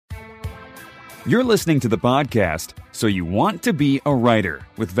You're listening to the podcast, So You Want to Be a Writer,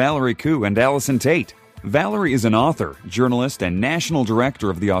 with Valerie Khoo and Allison Tate. Valerie is an author, journalist, and national director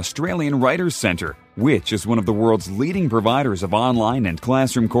of the Australian Writers' Centre, which is one of the world's leading providers of online and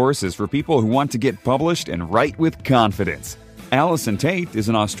classroom courses for people who want to get published and write with confidence. Allison Tate is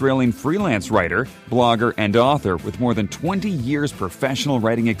an Australian freelance writer, blogger, and author with more than 20 years professional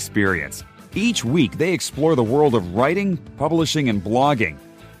writing experience. Each week, they explore the world of writing, publishing, and blogging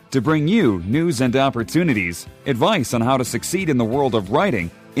to bring you news and opportunities, advice on how to succeed in the world of writing,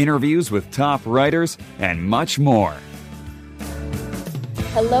 interviews with top writers, and much more.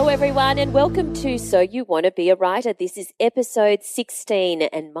 Hello, everyone, and welcome to So You Want to Be a Writer. This is episode 16,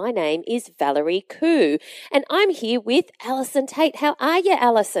 and my name is Valerie Khoo, and I'm here with Allison Tate. How are you,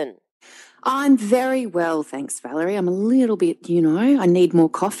 Allison? I'm very well, thanks, Valerie. I'm a little bit, I need more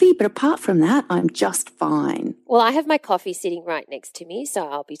coffee, but apart from that, I'm just fine. Well, I have my coffee sitting right next to me, so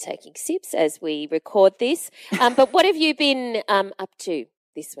I'll be taking sips as we record this. But what have you been up to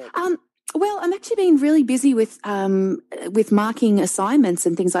this week? Well, I'm actually been really busy with marking assignments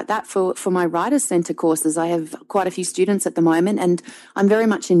and things like that for my Writers' Centre courses. I have quite a few students at the moment, and I'm very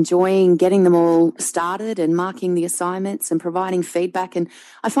much enjoying getting them all started and marking the assignments and providing feedback. And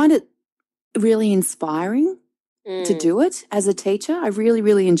I find it really inspiring to do it as a teacher. I really,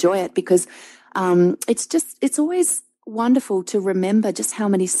 really enjoy it because it's always wonderful to remember just how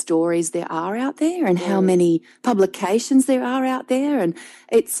many stories there are out there and how many publications there are out there. And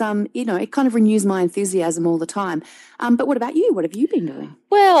it's, it kind of renews my enthusiasm all the time. But what about you? What have you been doing?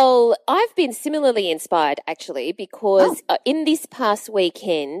 Well, I've been similarly inspired, actually, because in this past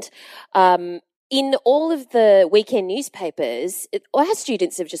weekend, in all of the weekend newspapers, our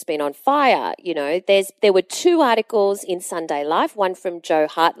students have just been on fire. There were two articles in Sunday Life, one from Jo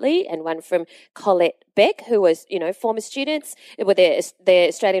Hartley and one from Colette Beck, who was, former students, they're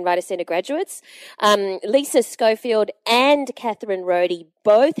Australian Writers' Centre graduates. Lisa Schofield and Catherine Rohde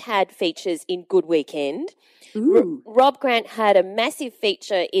both had features in Good Weekend. Rob Grant had a massive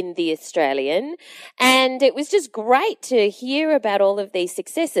feature in The Australian, and it was just great to hear about all of these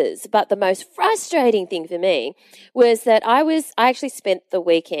successes. But the most frustrating thing for me was that I actually spent the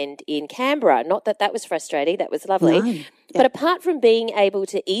weekend in Canberra. Not that that was frustrating, that was lovely. No. But apart from being able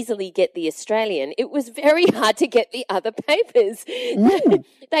to easily get The Australian, it was very hard to get the other papers.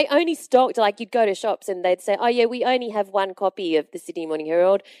 They only stocked, you'd go to shops and they'd say, we only have one copy of the Sydney Morning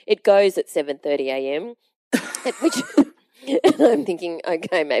Herald. It goes at 7:30 a.m. Which I'm thinking,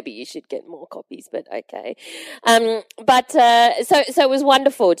 okay, maybe you should get more copies, but okay. So it was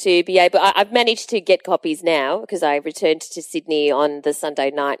wonderful to be able. I've managed to get copies now because I returned to Sydney on the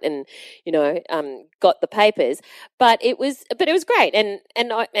Sunday night and got the papers. But it was great, and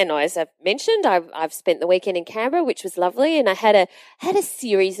as I've mentioned, I've spent the weekend in Canberra, which was lovely, and I had a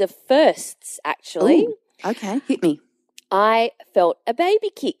series of firsts actually. Ooh, okay, hit me. I felt a baby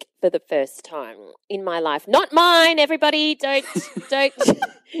kick for the first time in my life. Not mine, everybody. Don't.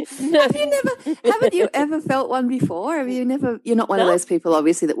 No. Haven't you ever felt one before? Have you never? You're not one of those people,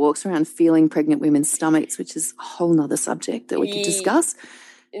 obviously, that walks around feeling pregnant women's stomachs, which is a whole nother subject that we could discuss.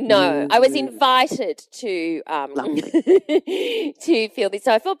 No, I was invited to to feel this.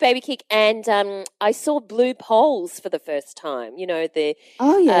 So I felt baby kick, and I saw blue poles for the first time. The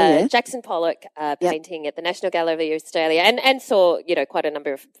Jackson Pollock painting at the National Gallery of Australia, and saw quite a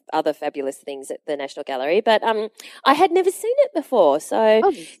number of other fabulous things at the National Gallery. But I had never seen it before, so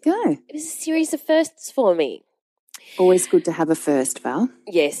there you go. It was a series of firsts for me. Always good to have a first, Val.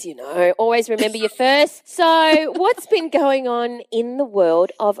 Yes, always remember your first. So what's been going on in the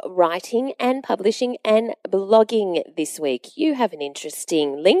world of writing and publishing and blogging this week? You have an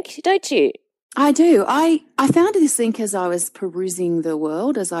interesting link, don't you? I do. I found this link as I was perusing the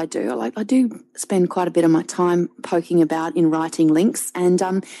world, as I do. I do spend quite a bit of my time poking about in writing links. And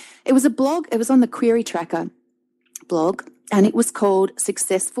it was a blog. It was on the Query Tracker blog, and it was called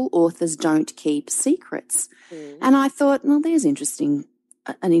Successful Authors Don't Keep Secrets. And I thought, well, there's an interesting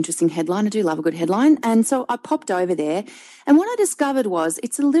headline. I do love a good headline. And so I popped over there, and what I discovered was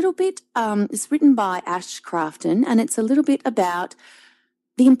it's a little bit, it's written by Ash Crafton, and it's a little bit about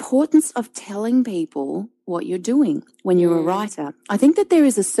the importance of telling people what you're doing when you're a writer. I think that there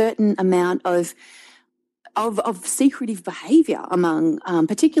is a certain amount of secretive behaviour among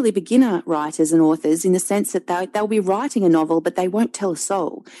particularly beginner writers and authors, in the sense that they'll be writing a novel but they won't tell a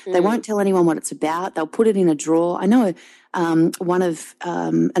soul. They won't tell anyone what it's about. They'll put it in a drawer. I know one of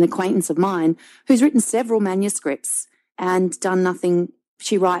an acquaintance of mine who's written several manuscripts and done nothing.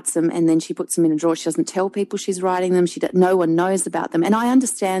 She writes them and then she puts them in a drawer. She doesn't tell people she's writing them. No one knows about them. And I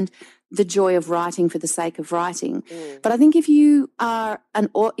understand the joy of writing for the sake of writing. But I think if you are an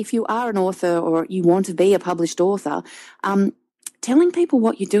author or you want to be a published author, telling people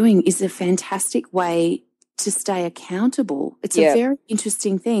what you're doing is a fantastic way to stay accountable. It's a very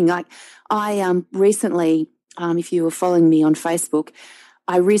interesting thing. Like I recently, if you were following me on Facebook,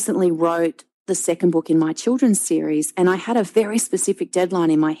 I recently wrote the second book in my children's series, and I had a very specific deadline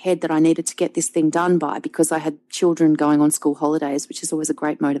in my head that I needed to get this thing done by because I had children going on school holidays, which is always a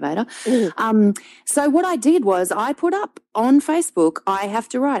great motivator. So what I did was I put up on Facebook, I have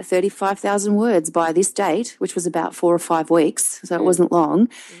to write 35,000 words by this date, which was about 4 or 5 weeks, so it wasn't long.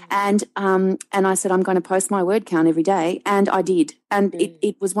 And I said, I'm going to post my word count every day, and I did. And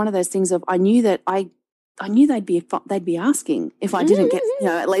it was one of those things of I knew that I knew they'd be asking if I didn't get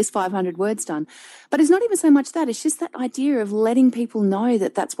at least 500 words done. But it's not even so much that. It's just that idea of letting people know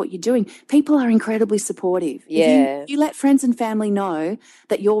that that's what you're doing. People are incredibly supportive. Yeah. If you let friends and family know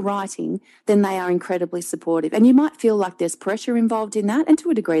that you're writing, then they are incredibly supportive. And you might feel like there's pressure involved in that, and to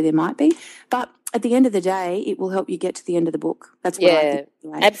a degree there might be. But at the end of the day, it will help you get to the end of the book. That's what I think.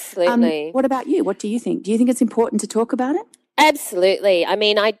 Right? Absolutely. What about you? What do you think? Do you think it's important to talk about it? Absolutely. I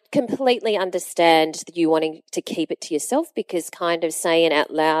mean, I completely understand you wanting to keep it to yourself because kind of saying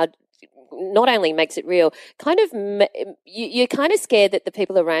out loud not only makes it real, kind of you're kind of scared that the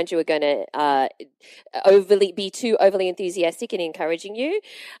people around you are going to be too overly enthusiastic in encouraging you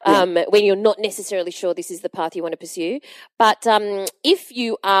when you're not necessarily sure this is the path you want to pursue. But if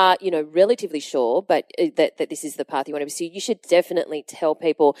you are, relatively sure, but that this is the path you want to pursue, you should definitely tell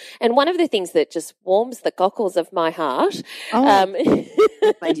people. And one of the things that just warms the cockles of my heart,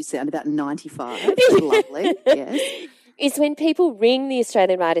 made you sound about 95. Lovely. Yes. Is when people ring the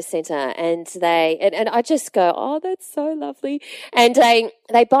Australian Writers Centre and and I just go, oh, that's so lovely. And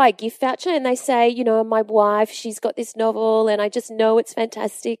they buy a gift voucher and they say, my wife, she's got this novel and I just know it's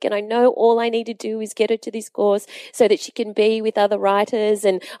fantastic and I know all I need to do is get her to this course so that she can be with other writers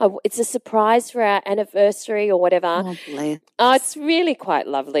and it's a surprise for our anniversary or whatever. Lovely. Oh, it's really quite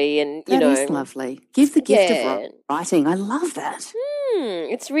lovely. And, that is lovely. Give the gift of writing. I love that.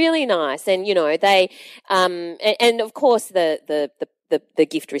 It's really nice. And, they, and of course the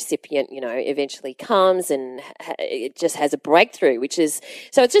gift recipient, eventually comes and it just has a breakthrough,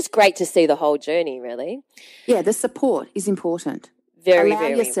 so it's just great to see the whole journey, really. Yeah, the support is important. Very, Allow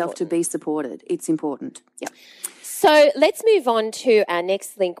very yourself important. To be supported. It's important. Yeah. So let's move on to our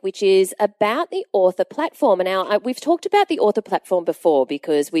next link, which is about the author platform. And now we've talked about the author platform before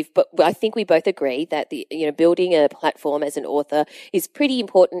because I think we both agree that building a platform as an author is pretty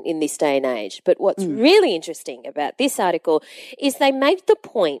important in this day and age. But what's really interesting about this article is they make the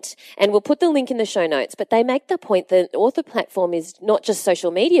point, and we'll put the link in the show notes, but they make the point that an author platform is not just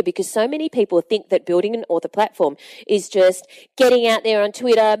social media because so many people think that building an author platform is just getting out there on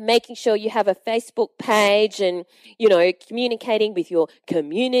Twitter, making sure you have a Facebook page and communicating with your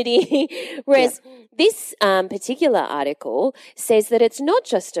community. Whereas this particular article says that it's not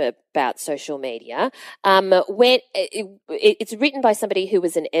just about social media. When it's written by somebody who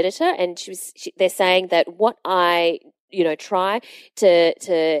was an editor, and they're saying that what I try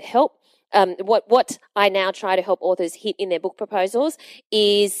to help. What I now try to help authors hit in their book proposals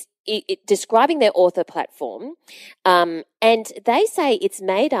is describing their author platform, and they say it's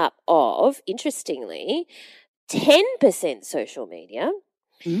made up of, interestingly, 10% social media,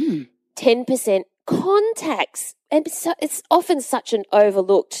 10% contacts. And so it's often such an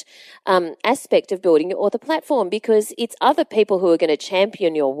overlooked aspect of building your author platform because it's other people who are going to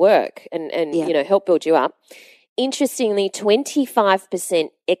champion your work and help build you up. Interestingly, 25%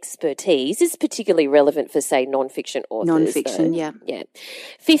 expertise is particularly relevant for, say, non-fiction authors. Non-fiction, yeah.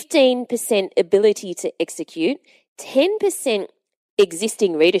 15% ability to execute, 10%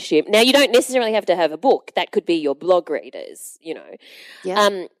 existing readership. Now, you don't necessarily have to have a book. That could be your blog readers,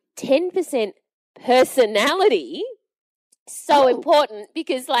 10% personality, so important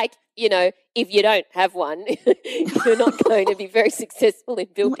because, if you don't have one, you're not going to be very successful in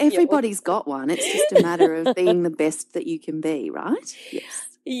building. Well, everybody's got one. It's just a matter of being the best that you can be, right?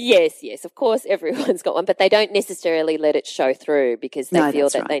 Yes. Of course, everyone's got one, but they don't necessarily let it show through because they feel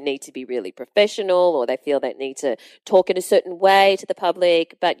that they need to be really professional or they feel they need to talk in a certain way to the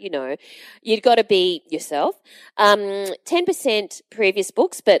public. But, you've got to be yourself. 10% previous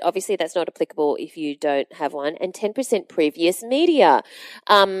books, but obviously that's not applicable if you don't have one, and 10% previous media.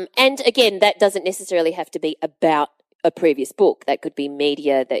 And again, that doesn't necessarily have to be about a previous book. That could be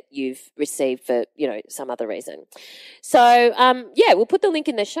media that you've received for, some other reason. So, we'll put the link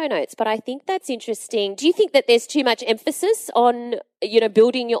in the show notes, but I think that's interesting. Do you think that there's too much emphasis on,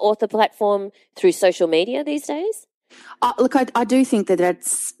 building your author platform through social media these days? Look, I do think that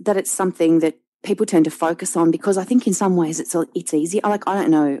it's something that people tend to focus on because I think in some ways it's easier. I don't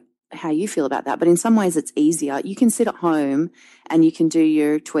know how you feel about that, but in some ways it's easier. You can sit at home and you can do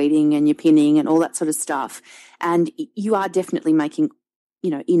your tweeting and your pinning and all that sort of stuff, and you are definitely making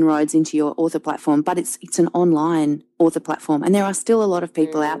inroads into your author platform, but it's an online author platform, and there are still a lot of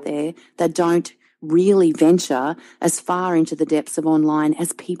people out there that don't really venture as far into the depths of online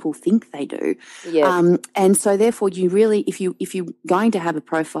as people think they do. Yeah. And so therefore you really, if you're going to have a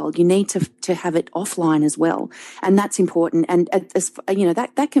profile, you need to have it offline as well. And that's important. And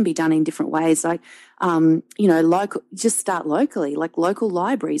that can be done in different ways. Like, local, just start locally, like local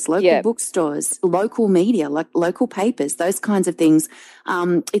libraries, local bookstores, local media, like local papers, those kinds of things.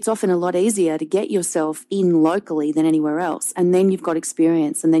 It's often a lot easier to get yourself in locally than anywhere else. And then you've got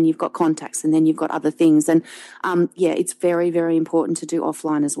experience, and then you've got contacts, and then you've got other things. And it's very, very important to do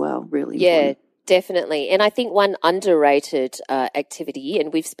offline as well, really important. Definitely. And I think one underrated activity,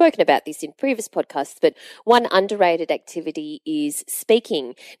 and we've spoken about this in previous podcasts, but one underrated activity is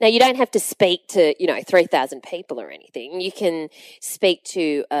speaking. Now, you don't have to speak to, 3,000 people or anything. You can speak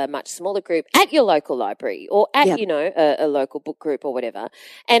to a much smaller group at your local library or at, a local book group or whatever.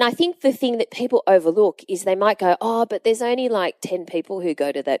 And I think the thing that people overlook is they might go, oh, but there's only like 10 people who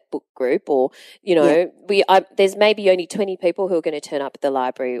go to that book group, or, there's maybe only 20 people who are going to turn up at the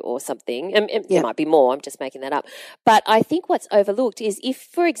library or something. There might be more. I'm just making that up. But I think what's overlooked is if,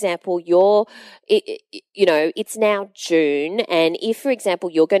 for example, it's now June, and if, for example,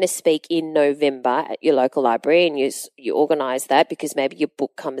 you're going to speak in November at your local library, and you organise that because maybe your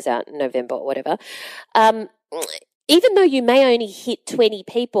book comes out in November or whatever, even though you may only hit 20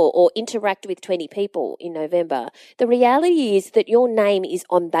 people or interact with 20 people in November, the reality is that your name is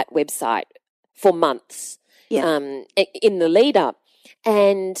on that website for months in the lead up.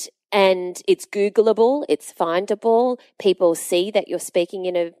 And it's Googleable, it's findable. People see that you're speaking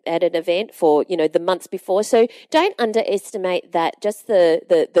at an event for, the months before. So don't underestimate that, just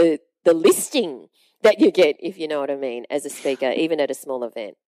the listing that you get, if you know what I mean, as a speaker, even at a small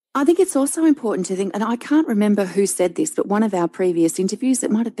event. I think it's also important to think, and I can't remember who said this, but one of our previous interviews, it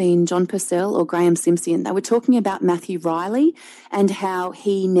might have been John Purcell or Graham Simpson, they were talking about Matthew Riley and how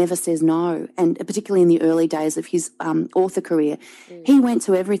he never says no, and particularly in the early days of his author career. He went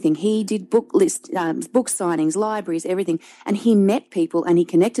to everything. He did book signings, libraries, everything, and he met people and he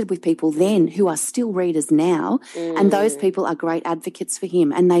connected with people then who are still readers now, and those people are great advocates for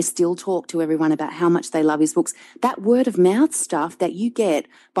him, and they still talk to everyone about how much they love his books. That word of mouth stuff that you get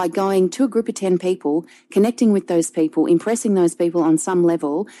by going to a group of 10 people, connecting with those people, impressing those people on some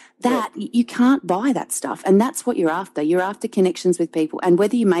level, that you can't buy that stuff. And that's what you're after. You're after connections with people. And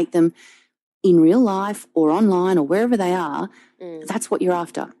whether you make them in real life or online or wherever they are, that's what you're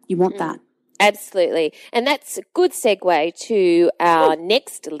after. You want that. Absolutely. And that's a good segue to our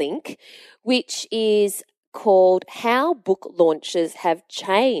next link, which is called How Book Launches Have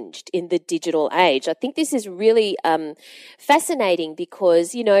Changed in the Digital Age. I think this is really fascinating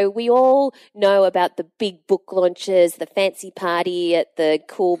because, we all know about the big book launches, the fancy party at the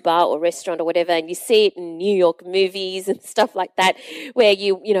cool bar or restaurant or whatever, and you see it in New York movies and stuff like that, where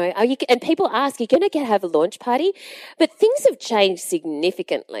and people ask, are you going to have a launch party? But things have changed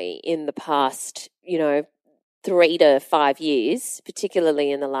significantly in the past, 3 to 5 years,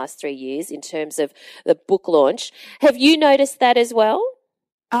 particularly in the last 3 years, in terms of the book launch. Have you noticed that as well?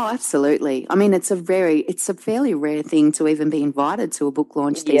 Oh, absolutely. I mean, it's a fairly rare thing to even be invited to a book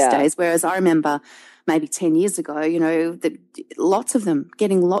launch these days. Whereas I remember maybe 10 years ago, lots of them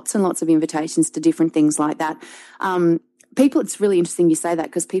getting lots and lots of invitations to different things like that. It's really interesting you say that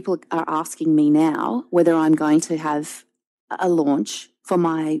because people are asking me now whether I'm going to have a launch for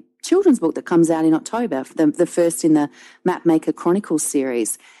my children's book that comes out in October, the first in the Mapmaker Chronicles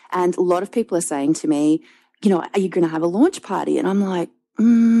series. And a lot of people are saying to me, are you going to have a launch party? And I'm like,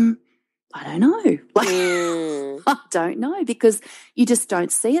 I don't know. I don't know, because you just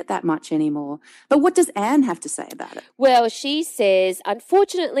don't see it that much anymore. But what does Anne have to say about it? Well, she says,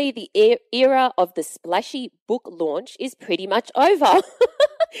 unfortunately, the era of the splashy book launch is pretty much over.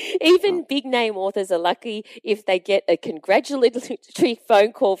 Even big-name authors are lucky if they get a congratulatory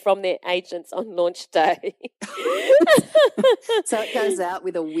phone call from their agents on launch day. So it goes out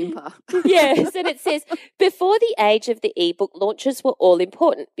with a whimper. Yes, and it says, before the age of the e-book, launches were all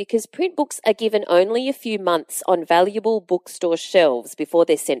important because print books are given only a few months on valuable bookstore shelves before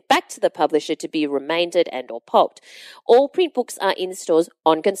they're sent back to the publisher to be remaindered and or pulped. All print books are in stores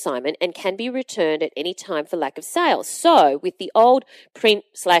on consignment and can be returned at any time for lack of sale. So with the old print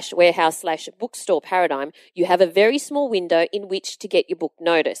bookstore paradigm, you have a very small window in which to get your book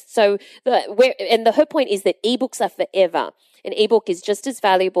noticed. So her point is that ebooks are forever. An ebook is just as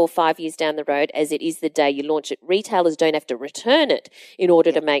valuable 5 years down the road as it is the day you launch it. Retailers don't have to return it in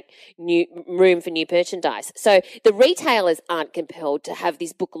order to make room for new merchandise. So the retailers aren't compelled to have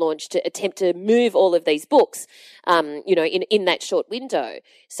this book launch to attempt to move all of these books, in that short window.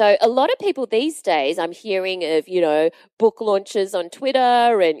 So a lot of people these days, I'm hearing of, book launches on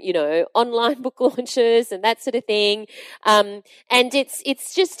Twitter and, online book launches and that sort of thing. And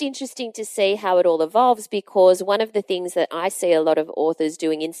it's just interesting to see how it all evolves, because one of the things that I see a lot of authors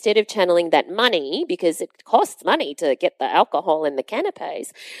doing, instead of channeling that money, because it costs money to get the alcohol and the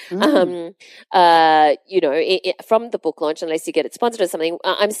canapes, from the book launch, unless you get it sponsored or something,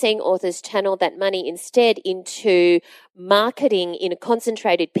 I'm seeing authors channel that money instead into marketing in a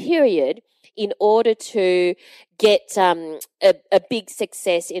concentrated period in order to get a big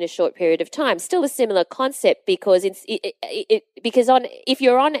success in a short period of time. Still a similar concept, because if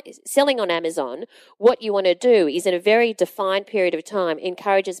you're selling on Amazon, what you want to do is in a very defined period of time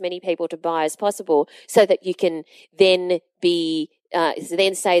encourage as many people to buy as possible, so that you can then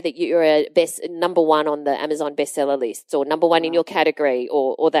then say that you're a number one on the Amazon bestseller lists, or number one in your category,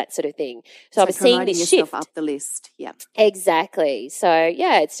 or that sort of thing. So I'm seeing this shift up the list. Yeah, exactly. So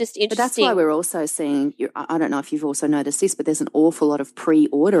it's just interesting. But that's why we're also seeing. I don't know if you've also noticed this, but there's an awful lot of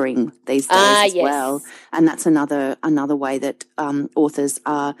pre-ordering these days as well, and that's another way that authors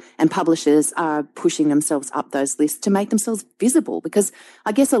and publishers are pushing themselves up those lists to make themselves visible. Because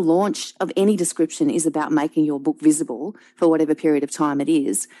I guess a launch of any description is about making your book visible for whatever period of time it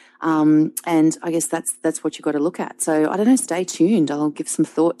is, and I guess that's what you've got to look at. So I don't know, stay tuned. I'll give some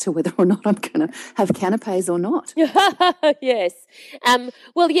thought to whether or not I'm going to have canapes or not. Yes.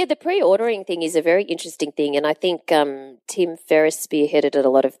 The pre-ordering thing is a very interesting thing, and I think Tim Ferriss spearheaded a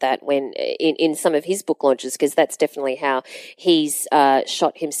lot of that when in some of his book launches, because that's definitely how he's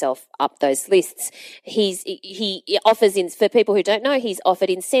shot himself up those lists. He offers, for people who don't know, he's offered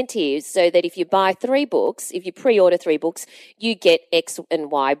incentives so that if you buy 3 books, if you pre-order 3 books, you get X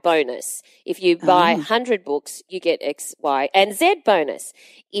and Y bonus. If you buy 100 books, you get X, Y, and Z bonus.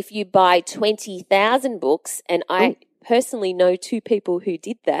 If you buy 20,000 books, and I personally know 2 people who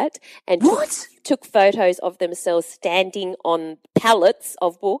did that and took photos of themselves standing on pallets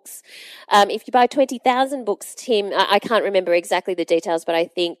of books. If you buy 20,000 books, Tim, I can't remember exactly the details, but I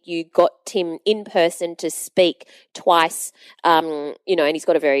think you got Tim in person to speak twice, and he's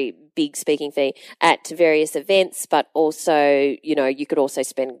got a very big speaking fee at various events, but also, you could also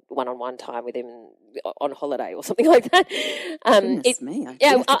spend one-on-one time with him on holiday or something like that. Goodness me. I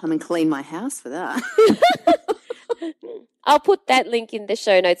have to come and clean my house for that. I'll put that link in the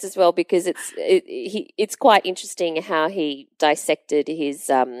show notes as well, because it's quite interesting how he dissected his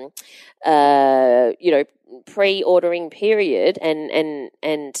pre-ordering period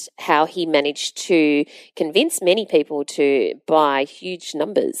and how he managed to convince many people to buy huge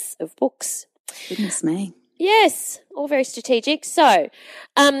numbers of books. Goodness me. Yes, all very strategic. So,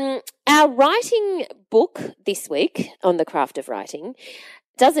 our writing book this week on the craft of writing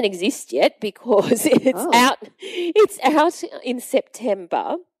doesn't exist yet, because it's out in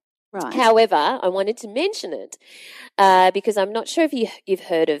September. Right. However, I wanted to mention it because I'm not sure if you've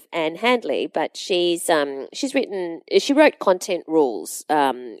heard of Anne Handley, but she wrote Content Rules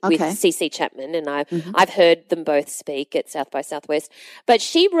with CC Chapman, and I've heard them both speak at South by Southwest. But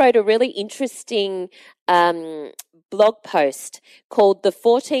she wrote a really interesting blog post called "The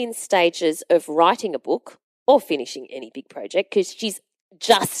 14 Stages of Writing a Book or Finishing Any Big Project," because she's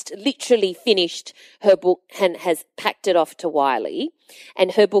just literally finished her book and has packed it off to Wiley.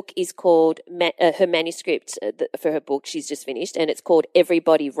 And her book is called, her manuscript for her book she's just finished, and it's called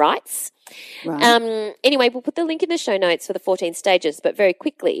Everybody Writes. Right. Anyway, we'll put the link in the show notes for the 14 stages, but very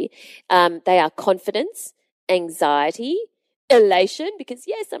quickly, they are confidence, anxiety, elation, because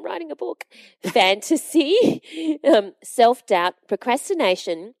yes, I'm writing a book, fantasy, self-doubt,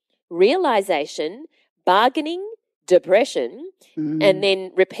 procrastination, realization, bargaining, depression, and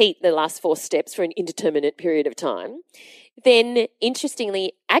then repeat the last 4 steps for an indeterminate period of time. Then,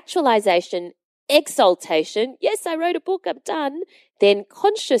 interestingly, actualization, exaltation. Yes, I wrote a book, I'm done. Then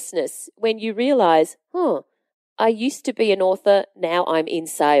consciousness, when you realize, I used to be an author, now I'm in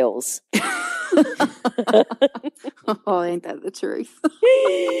sales. Oh, ain't that the truth?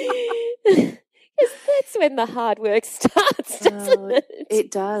 Yes, that's when the hard work starts, doesn't it? It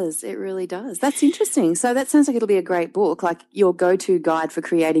does. It really does. That's interesting. So that sounds like it'll be a great book, like your go-to guide for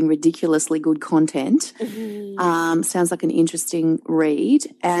creating ridiculously good content. Sounds like an interesting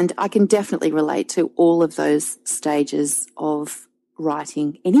read. And I can definitely relate to all of those stages of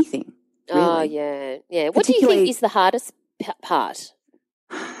writing anything. Really. Oh, yeah. Yeah. What do you think is the hardest part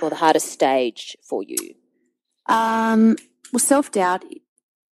or the hardest stage for you? Well, self-doubt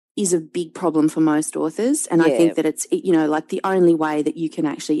is a big problem for most authors. And I think that it's, like the only way that you can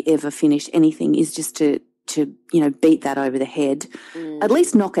actually ever finish anything is just to beat that over the head, at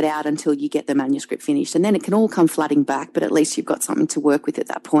least knock it out until you get the manuscript finished. And then it can all come flooding back, but at least you've got something to work with at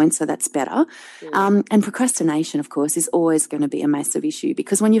that point. So that's better. And procrastination, of course, is always going to be a massive issue,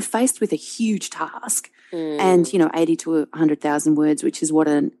 because when you're faced with a huge task and, 80 to 100,000 words, which is what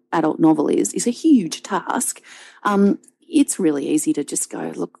an adult novel is a huge task. It's really easy to just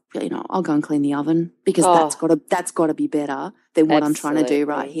go, look, I'll go and clean the oven, because that's got to be better than what I'm trying to do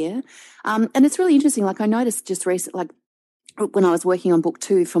right here. And it's really interesting. Like I noticed just recently, like when I was working on book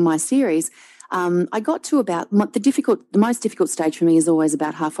 2 for my series, I got to about the most difficult stage for me is always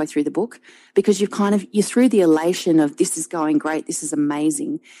about halfway through the book, because you're through the elation of this is going great, this is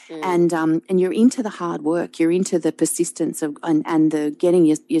amazing, and you're into the hard work, you're into the persistence of and the getting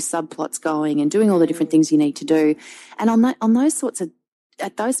your subplots going and doing all the different things you need to do, and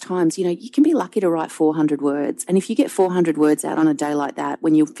at those times, you can be lucky to write 400 words. And if you get 400 words out on a day like that,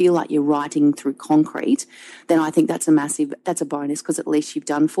 when you feel like you're writing through concrete, then I think that's a bonus, because at least you've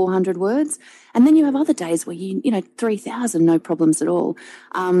done 400 words. And then you have other days where 3,000, no problems at all.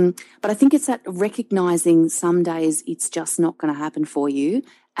 But I think it's that recognizing some days it's just not going to happen for you.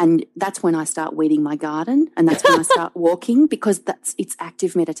 And that's when I start weeding my garden, and that's when I start walking, because it's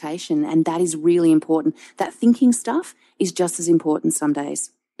active meditation, and that is really important. That thinking stuff is just as important some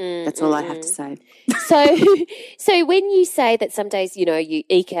days. That's all I have to say. So when you say that some days, you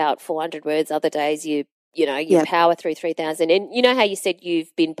eke out 400 words, other days you power through 3,000, and you know how you said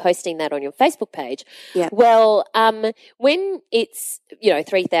you've been posting that on your Facebook page. Yeah. Well, when it's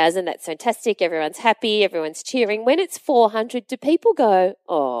 3,000, that's fantastic. Everyone's happy. Everyone's cheering. When it's 400, do people go,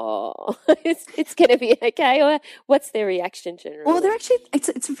 "Oh, it's going to be okay," or what's their reaction generally? Well,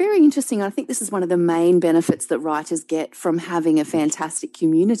 it's very interesting. I think this is one of the main benefits that writers get from having a fantastic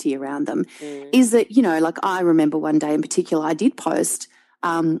community around them. Is that like I remember one day in particular, I did post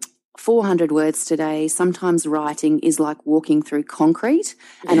 400 words today. Sometimes writing is like walking through concrete,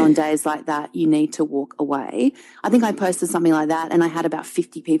 and on days like that, you need to walk away. I think I posted something like that, and I had about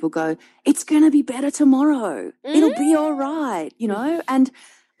 50 people go, "It's going to be better tomorrow. It'll be all right,"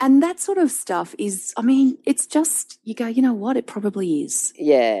 and that sort of stuff is, it's just, you go, you know what, it probably is.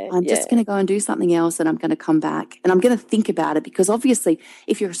 Yeah. I'm just going to go and do something else, and I'm going to come back, and I'm going to think about it, because obviously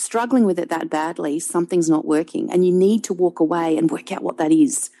if you're struggling with it that badly, something's not working, and you need to walk away and work out what that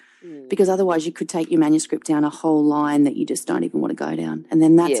is. Because otherwise you could take your manuscript down a whole line that you just don't even want to go down. And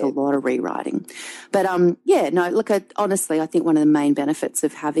then that's a lot of rewriting. But, honestly, I think one of the main benefits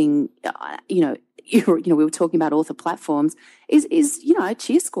of having, we were talking about author platforms is a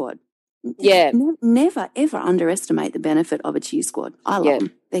cheer squad. Yeah. Never, ever underestimate the benefit of a cheer squad. I love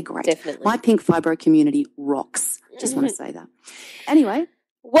them. They're great. Definitely. My Pink Fibro community rocks. Just want to say that. Anyway.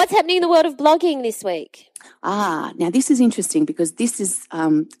 What's happening in the world of blogging this week? Now this is interesting, because this is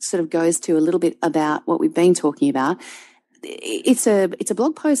sort of goes to a little bit about what we've been talking about. It's a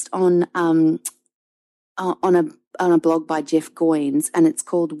blog post on a blog by Jeff Goins, and it's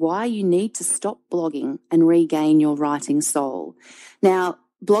called "Why You Need to Stop Blogging and Regain Your Writing Soul." Now,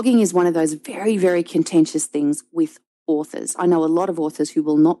 blogging is one of those very, very contentious things with authors. I know a lot of authors who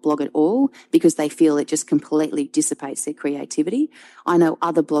will not blog at all because they feel it just completely dissipates their creativity. I know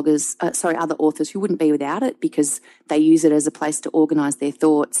other authors who wouldn't be without it because they use it as a place to organise their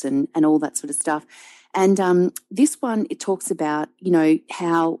thoughts and all that sort of stuff. And this one, it talks about,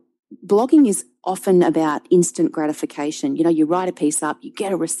 how blogging is often about instant gratification. You write a piece up, you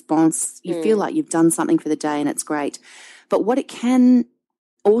get a response, you feel like you've done something for the day, and it's great. But what it can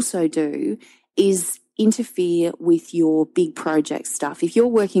also do is interfere with your big project stuff. If you're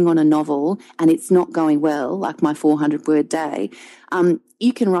working on a novel and it's not going well, like my 400-word day,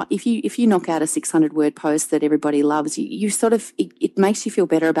 you can write, if you knock out a 600-word post that everybody loves, you sort of, it makes you feel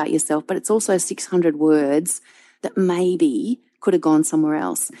better about yourself, but it's also 600 words that maybe could have gone somewhere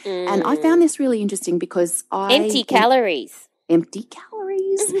else. And I found this really interesting because Empty calories.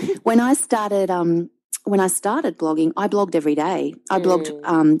 When I started blogging, I blogged every day. I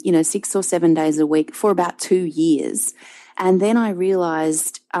blogged, 6 or 7 days a week for about 2 years. And then I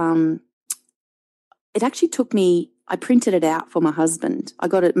realized it actually took me, I printed it out for my husband. I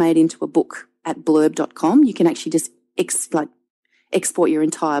got it made into a book at blurb.com. You can actually just export your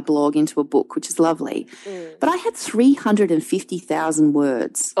entire blog into a book, which is lovely. But I had 350,000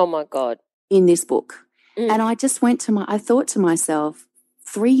 words. Oh, my God. In this book. And I just I thought to myself,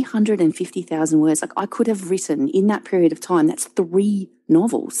 350,000 words. Like I could have written in that period of time, that's 3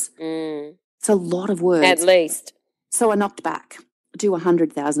 novels. It's a lot of words. At least. So I knocked back, do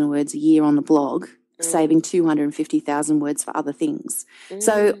 100,000 words a year on the blog, saving 250,000 words for other things.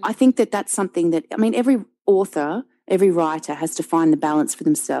 So I think that that's something that, I mean, every author, every writer has to find the balance for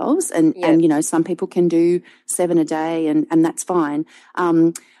themselves. And you know, some people can do 7 a day and that's fine.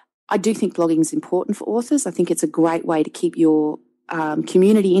 I do think blogging is important for authors. I think it's a great way to keep your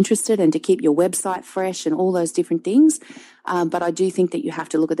community interested and to keep your website fresh and all those different things. But I do think that you have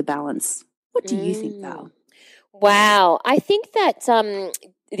to look at the balance. What do you think, Val? Wow. I think that,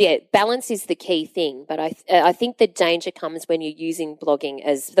 balance is the key thing, but I think the danger comes when you're using blogging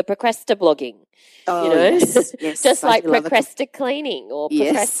as the procrasta blogging. Oh, you know? Yes. Just like procrasta cleaning or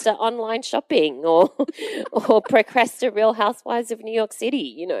procrasta online shopping or procrasta Real Housewives of New York City,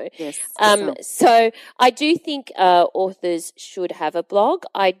 you know. Yes. So I do think authors should have a blog.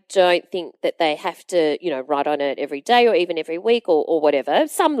 I don't think that they have to, you know, write on it every day or even every week or whatever.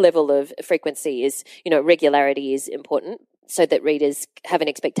 Some level of frequency is, you know, regularity is important, so that readers have an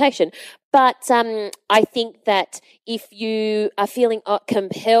expectation. But I think that if you are feeling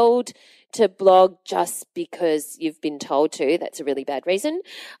compelled to blog just because you've been told to, that's a really bad reason.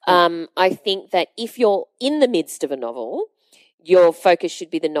 I think that if you're in the midst of a novel, your focus should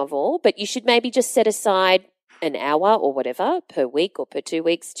be the novel, but you should maybe just set aside an hour or whatever per week or per 2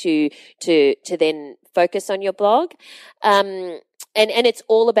 weeks to then focus on your blog. And it's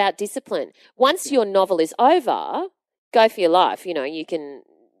all about discipline. Once your novel is over, go for your life. You know, you can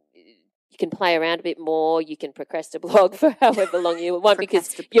play around a bit more. You can procrasta blog for however long you want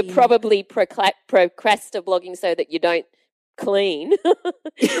because you're probably procrasta blogging so that you don't clean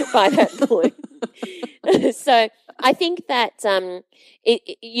by that point. So I think that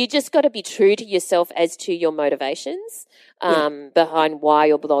you just got to be true to yourself as to your motivations behind why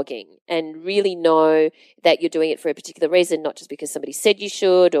you're blogging and really know that you're doing it for a particular reason, not just because somebody said you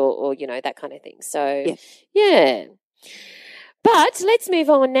should or you know, that kind of thing. So, yeah. But let's move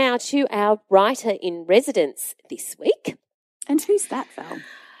on now to our writer in residence this week. And who's that, Val?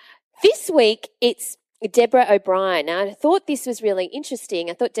 This week it's Deborah O'Brien. Now, I thought this was really interesting.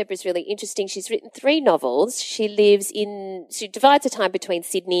 I thought Deborah's really interesting. She's written 3 novels. She divides her time between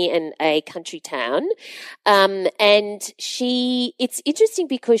Sydney and a country town. And it's interesting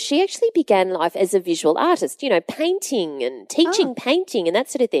because she actually began life as a visual artist, you know, painting and teaching painting and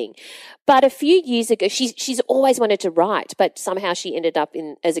that sort of thing. But a few years ago, she's always wanted to write, but somehow she ended up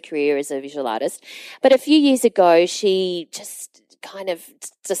as a career as a visual artist. But a few years ago, she just kind of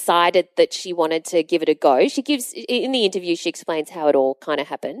decided that she wanted to give it a go. In the interview, she explains how it all kind of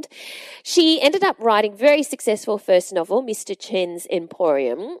happened. She ended up writing very successful first novel, Mr. Chen's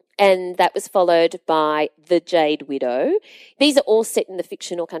Emporium, and that was followed by The Jade Widow. These are all set in the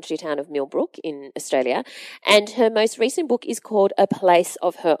fictional country town of Millbrook in Australia, and her most recent book is called A Place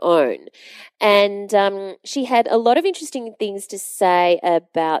of Her Own. And she had a lot of interesting things to say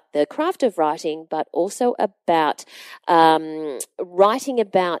about the craft of writing, but also about writing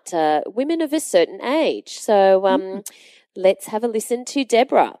about women of a certain age. So let's have a listen to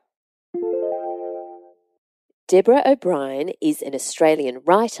Deborah. Deborah O'Brien is an Australian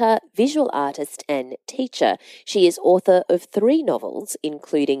writer, visual artist and teacher. She is author of 3 novels,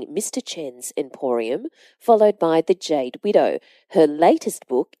 including Mr. Chen's Emporium, followed by The Jade Widow. Her latest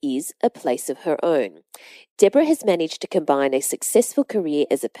book is A Place of Her Own. Deborah has managed to combine a successful career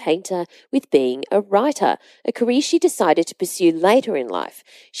as a painter with being a writer, a career she decided to pursue later in life.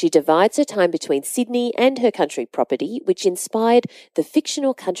 She divides her time between Sydney and her country property, which inspired the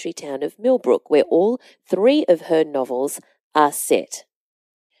fictional country town of Millbrook, where all 3 of her novels are set.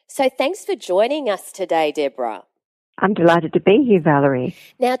 So thanks for joining us today, Deborah. I'm delighted to be here, Valerie.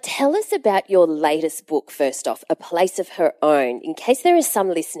 Now, tell us about your latest book, first off, A Place of Her Own. In case there are some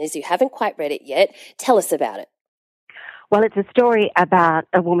listeners who haven't quite read it yet, tell us about it. Well, it's a story about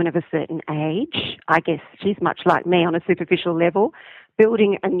a woman of a certain age. I guess she's much like me on a superficial level,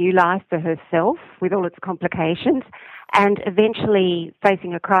 building a new life for herself with all its complications and eventually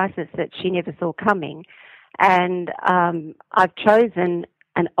facing a crisis that she never saw coming. And I've chosen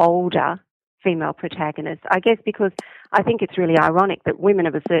an older female protagonist, I guess because I think it's really ironic that women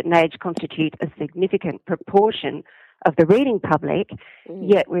of a certain age constitute a significant proportion of the reading public,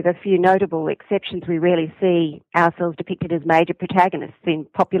 yet with a few notable exceptions, we rarely see ourselves depicted as major protagonists in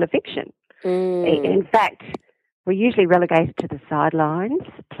popular fiction. In fact, we're usually relegated to the sidelines,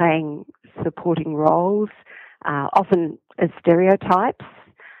 playing supporting roles, often as stereotypes,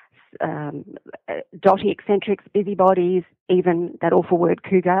 dotty eccentrics, busybodies, even that awful word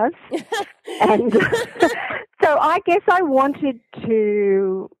cougars. And So I guess I wanted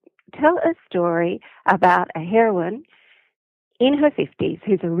to tell a story about a heroine in her 50s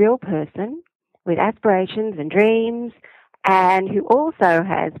who's a real person with aspirations and dreams and who also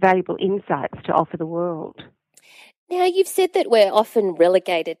has valuable insights to offer the world. Now, you've said that we're often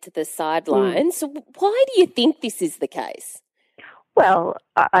relegated to the sidelines. So why do you think this is the case? Well,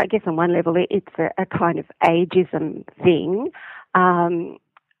 I guess on one level it's a kind of ageism thing.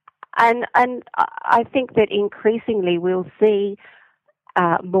 And I think that increasingly we'll see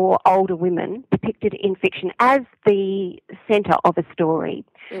more older women depicted in fiction as the centre of a story.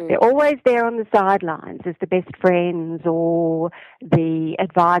 They're always there on the sidelines as the best friends or the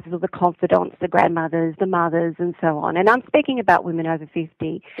advisors or the confidants, the grandmothers, the mothers and so on. And I'm speaking about women over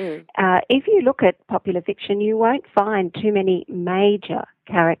 50. If you look at popular fiction, you won't find too many major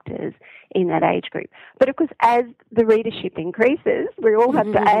characters in that age group. But of course, as the readership increases, we all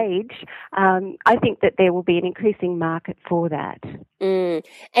have to age, I think that there will be an increasing market for that.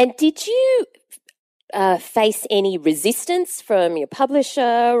 And did you face any resistance from your publisher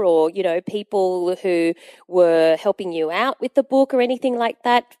or, you know, people who were helping you out with the book or anything like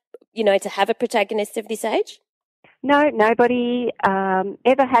that, you know, to have a protagonist of this age? No, nobody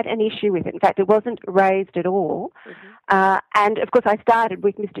ever had an issue with it. In fact, it wasn't raised at all. And, of course, I started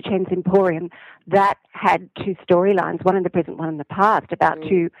with Mr. Chen's Emporium. That had two storylines, one in the present, one in the past, about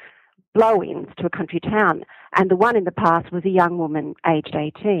two blow-ins to a country town. And the one in the past was a young woman aged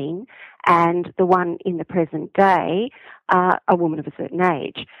 18, and the one in the present day, a woman of a certain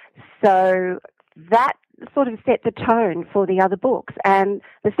age. So that sort of set the tone for the other books. And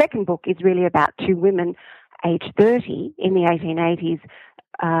the second book is really about two women aged 30 in the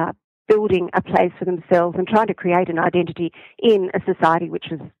 1880s, building a place for themselves and trying to create an identity in a society which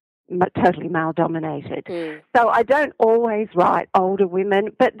was totally male-dominated. So I don't always write older women,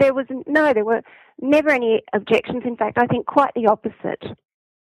 but there were never any objections. In fact, I think quite the opposite.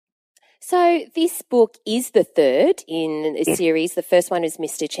 So this book is the third in a series. The first one is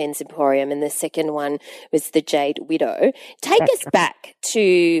Mr. Chen's Emporium and the second one was The Jade Widow. Take us back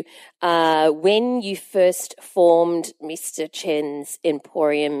to when you first formed Mr. Chen's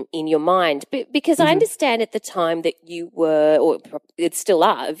Emporium in your mind, because I understand at the time that you were, or it still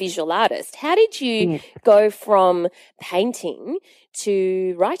are, a visual artist. How did you go from painting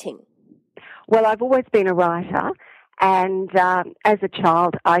to writing? Well, I've always been a writer. And as a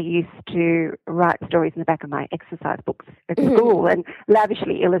child, I used to write stories in the back of my exercise books at school and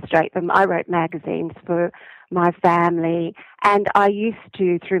lavishly illustrate them. I wrote magazines for my family, and I used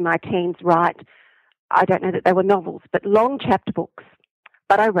to, through my teens, write, I don't know that they were novels, but long chapter books.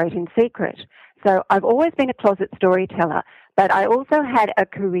 But I wrote in secret. So I've always been a closet storyteller, but I also had a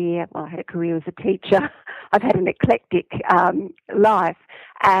career, well, I had a career as a teacher. I've had an eclectic life,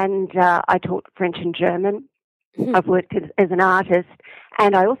 and I taught French and German. I've worked as an artist,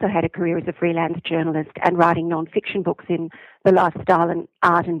 and I also had a career as a freelance journalist and writing non-fiction books in the lifestyle and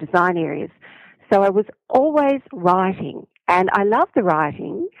art and design areas. So I was always writing, and I loved the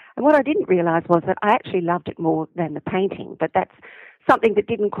writing, and what I didn't realise was that I actually loved it more than the painting, but that's something that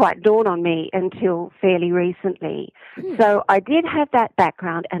didn't quite dawn on me until fairly recently. So I did have that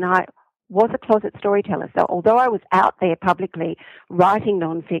background, and I was a closet storyteller. So although I was out there publicly writing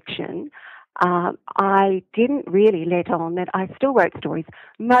non-fiction, I didn't really let on that I still wrote stories,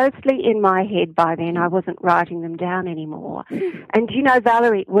 mostly in my head by then. I wasn't writing them down anymore. And you know,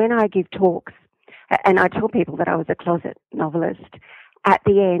 Valerie, when I give talks, and I tell people that I was a closet novelist, at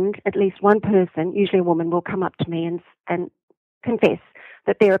the end, at least one person, usually a woman, will come up to me and confess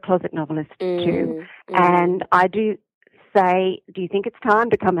that they're a closet novelist too. And I do say, do you think it's time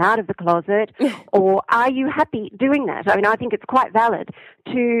to come out of the closet, or are you happy doing that? I mean, I think it's quite valid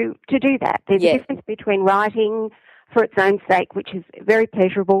to do that. There's a difference between writing for its own sake, which is very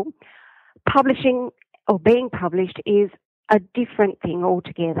pleasurable. Publishing or being published is a different thing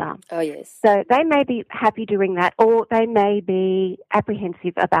altogether. Oh, yes. So they may be happy doing that, or they may be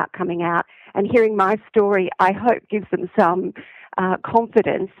apprehensive about coming out. And hearing my story, I hope, gives them some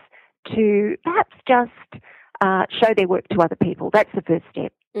confidence to perhaps just show their work to other people. That's the first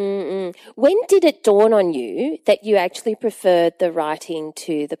step. When did it dawn on you that you actually preferred the writing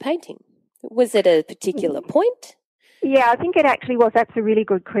to the painting? Was it a particular point? Yeah, I think it actually was. That's a really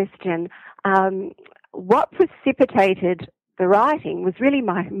good question. What precipitated the writing was really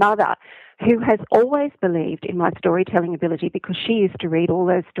my mother, who has always believed in my storytelling ability because she used to read all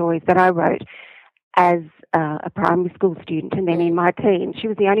those stories that I wrote as a primary school student, and then in my teens. She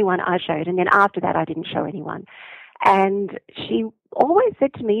was the only one I showed, and then after that I didn't show anyone. And she always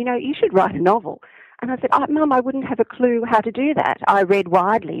said to me, you know, you should write a novel. And I said, Mum, I wouldn't have a clue how to do that. I read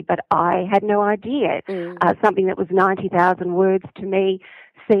widely, but I had no idea. Something that was 90,000 words to me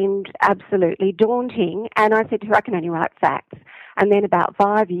seemed absolutely daunting. And I said to her, I can only write facts. And then about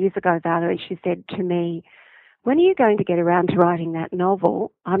 5 years ago, Valerie, she said to me, when are you going to get around to writing that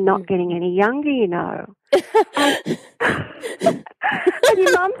novel? I'm not getting any younger, you know. And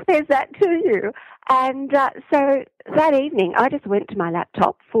your mum says that to you. And so that evening, I just went to my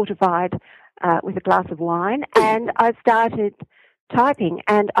laptop, fortified with a glass of wine, and I started typing,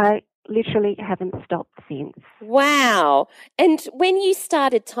 and I literally haven't stopped since. Wow. And when you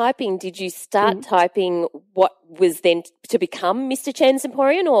started typing, did you start typing what was then to become Mr. Chen's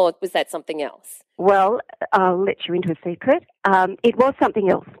Emporium, or was that something else? Well, I'll let you into a secret. It was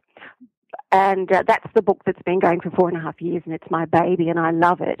something else. And that's the book that's been going for 4.5 years, and it's my baby, and I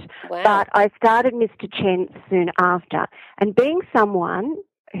love it. Wow. But I started Mr. Chen soon after. And being someone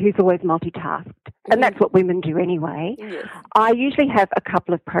who's always multitasked, and that's what women do anyway, Yes. I usually have a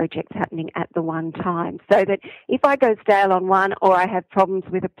couple of projects happening at the one time, so that if I go stale on one, or I have problems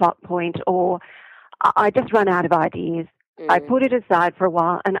with a plot point, or I just run out of ideas, I put it aside for a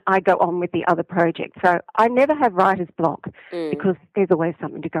while and I go on with the other project. So I never have writer's block because there's always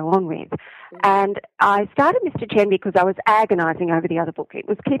something to go on with. And I started Mr. Chen because I was agonizing over the other book. It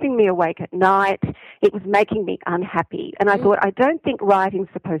was keeping me awake at night. It was making me unhappy. And I thought, I don't think writing's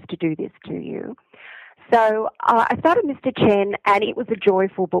supposed to do this to you. So I started Mr. Chen, and it was a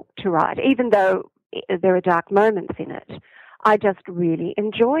joyful book to write, even though there are dark moments in it. I just really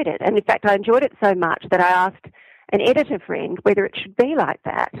enjoyed it. And in fact, I enjoyed it so much that I asked an editor friend whether it should be like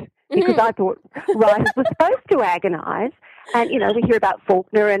that, because I thought writers were supposed to agonise. And, you know, we hear about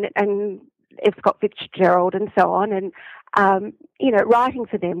Faulkner and F. Scott Fitzgerald and so on. And, you know, writing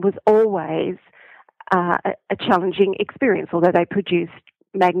for them was always a challenging experience, although they produced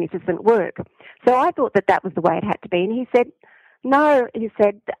magnificent work. So I thought that that was the way it had to be. And he said, no, he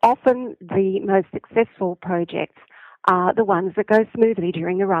said, often the most successful projects are the ones that go smoothly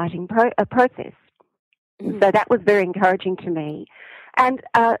during the writing process. So that was very encouraging to me. And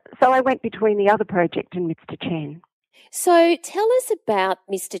so I went between the other project and Mr. Chen. So tell us about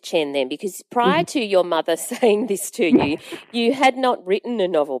Mr. Chen then, because prior to your mother saying this to you, you had not written a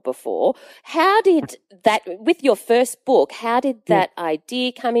novel before. How did that, with your first book, how did that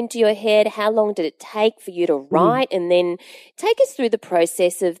idea come into your head? How long did it take for you to write? And then take us through the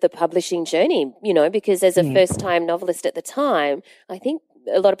process of the publishing journey, you know, because as a first-time novelist at the time, I think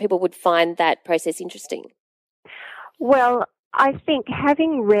a lot of people would find that process interesting. Well, I think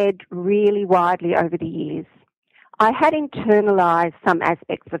having read really widely over the years, I had internalized some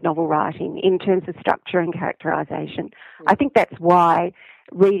aspects of novel writing in terms of structure and characterization. I think that's why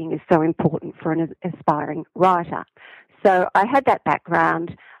reading is so important for an aspiring writer. So I had that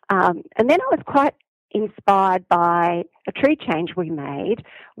background, and then I was quite inspired by a tree change we made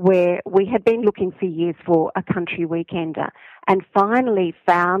where we had been looking for years for a country weekender and finally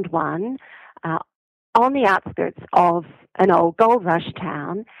found one on the outskirts of an old gold rush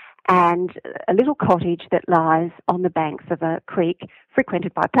town and a little cottage that lies on the banks of a creek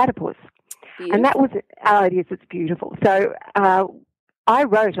frequented by platypus. Beautiful. And that was, it's beautiful. So I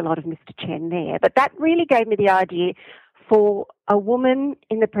wrote a lot of Mr. Chen there, but that really gave me the idea for a woman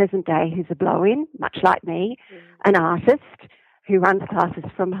in the present day who's a blow-in, much like me, an artist who runs classes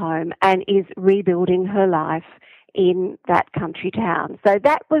from home and is rebuilding her life in that country town. So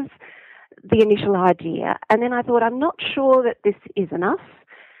that was the initial idea. And then I thought, I'm not sure that this is enough.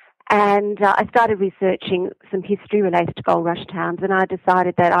 And I started researching some history related to gold rush towns, and I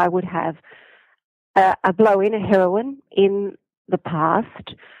decided that I would have a blow-in, a heroine in the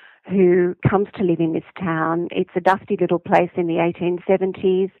past who comes to live in this town. It's a dusty little place in the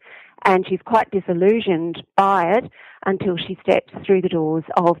 1870s, and she's quite disillusioned by it until she steps through the doors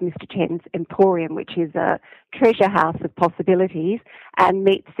of Mr. Chen's Emporium, which is a treasure house of possibilities, and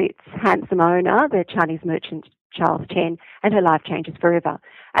meets its handsome owner, the Chinese merchant Charles Chen, and her life changes forever.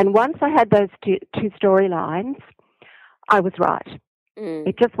 And once I had those two storylines, I was right.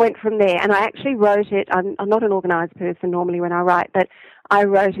 It just went from there. And I actually wrote it, I'm not an organised person normally when I write, but I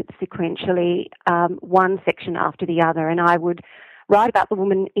wrote it sequentially, one section after the other, and I would write about the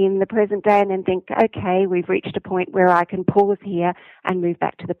woman in the present day and then think, okay, we've reached a point where I can pause here and move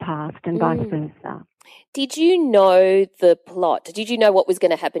back to the past and vice versa. Did you know the plot? Did you know what was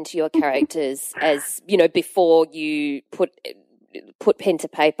going to happen to your characters as, you know, before you put pen to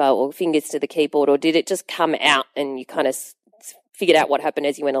paper or fingers to the keyboard, or did it just come out and you kind of figured out what happened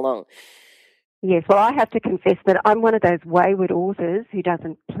as you went along? Yes, well, I have to confess that I'm one of those wayward authors who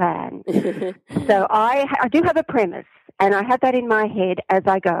doesn't plan. So I do have a premise, And I had that in my head as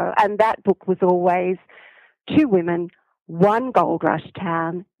I go. And that book was always two women, one gold rush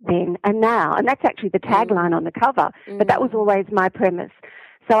town, then and now. And that's actually the tagline on the cover. But that was always my premise.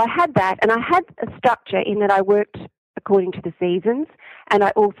 So I had that, and I had a structure in that I worked according to the seasons, and I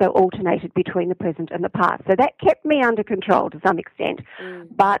also alternated between the present and the past. So that kept me under control to some extent.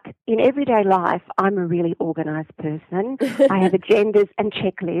 But in everyday life, I'm a really organised person. I have agendas and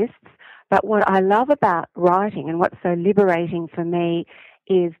checklists. But what I love about writing and what's so liberating for me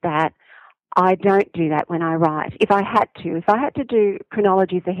is that I don't do that when I write. If I had to do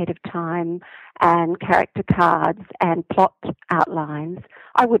chronologies ahead of time and character cards and plot outlines,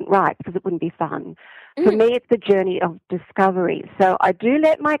 I wouldn't write because it wouldn't be fun. For me, it's the journey of discovery. So I do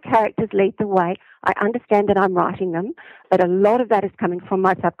let my characters lead the way. I understand that I'm writing them, but a lot of that is coming from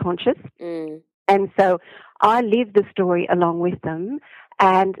my subconscious. And so I live the story along with them.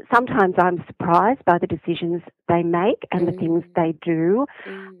 And sometimes I'm surprised by the decisions they make and the things they do.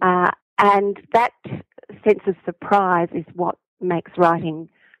 And that sense of surprise is what makes writing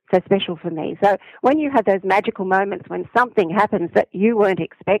so special for me. So when you have those magical moments when something happens that you weren't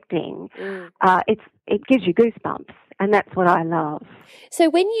expecting, it gives you goosebumps, and that's what I love. So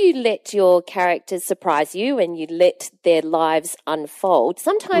when you let your characters surprise you and you let their lives unfold,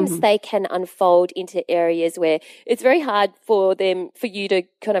 sometimes they can unfold into areas where it's very hard for you to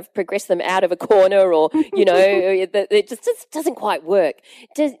kind of progress them out of a corner, or, you know, it just doesn't quite work.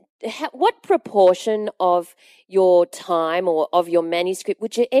 What proportion of your time or of your manuscript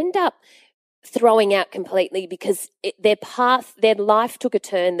would you end up throwing out completely because their life took a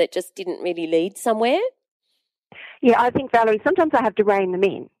turn that just didn't really lead somewhere? Yeah, I think, Valerie, sometimes I have to rein them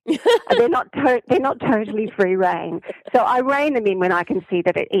in. They're not totally free rein. So I rein them in when I can see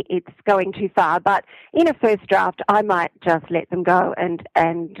that it's going too far. But in a first draft, I might just let them go and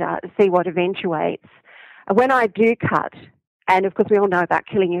see what eventuates. When I do cut, and of course we all know about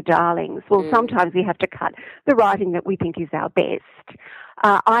killing your darlings, well, sometimes we have to cut the writing that we think is our best.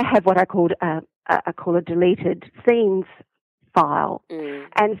 I have what I call a deleted scenes file.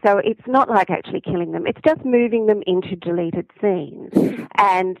 And so it's not like actually killing them. It's just moving them into deleted scenes.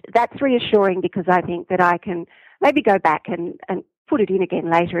 And that's reassuring because I think that I can maybe go back and put it in again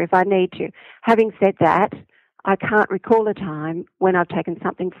later if I need to. Having said that, I can't recall a time when I've taken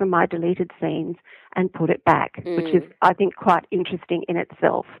something from my deleted scenes and put it back, which is, I think, quite interesting in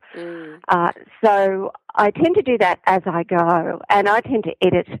itself. So I tend to do that as I go, and I tend to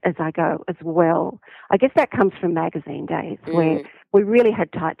edit as I go as well. I guess that comes from magazine days where we really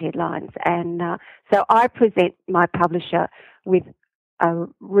had tight deadlines. And so I present my publisher with a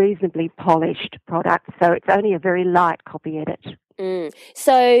reasonably polished product, so it's only a very light copy edit.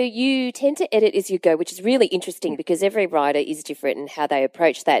 So you tend to edit as you go, which is really interesting because every writer is different in how they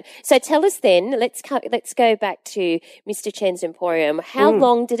approach that. So tell us then, let's go back to Mr. Chen's Emporium. How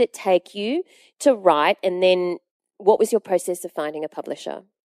long did it take you to write, and then what was your process of finding a publisher?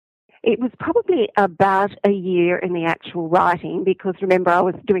 It was probably about a year in the actual writing because, remember, I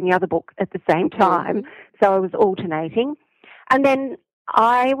was doing the other book at the same time, so I was alternating. And then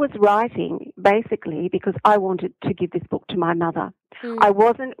I was writing basically because I wanted to give this book to my mother. I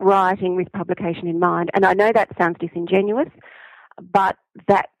wasn't writing with publication in mind, and I know that sounds disingenuous, but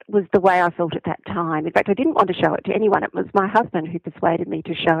that was the way I felt at that time. In fact, I didn't want to show it to anyone. It was my husband who persuaded me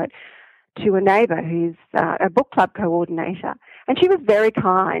to show it to a neighbour who's a book club coordinator, and she was very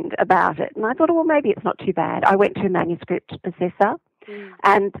kind about it. And I thought, well, maybe it's not too bad. I went to a manuscript assessor,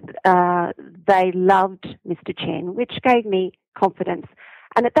 and they loved Mr. Chen, which gave me confidence.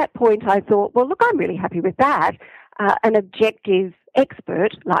 And at that point I thought, well, look, I'm really happy with that. An objective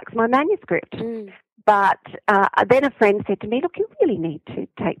expert likes my manuscript. But then a friend said to me, look, you really need to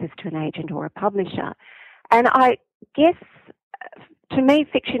take this to an agent or a publisher. And I guess, to me,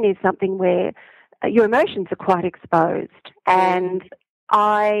 fiction is something where your emotions are quite exposed. And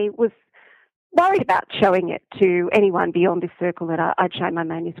I was worried about showing it to anyone beyond this circle that I'd show my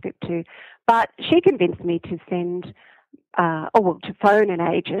manuscript to. But she convinced me to to phone an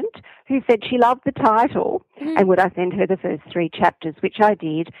agent who said she loved the title and would I send her the first 3 chapters, which I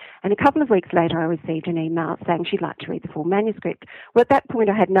did. And a couple of weeks later I received an email saying she'd like to read the full manuscript. Well, at that point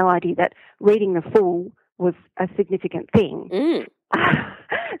I had no idea that reading the full was a significant thing.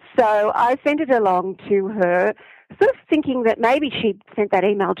 So I sent it along to her, sort of thinking that maybe she'd sent that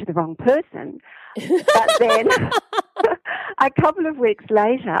email to the wrong person. But then a couple of weeks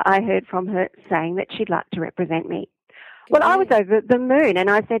later I heard from her saying that she'd like to represent me. Well, I was over the moon, and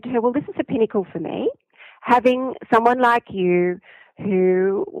I said to her, well, this is a pinnacle for me, having someone like you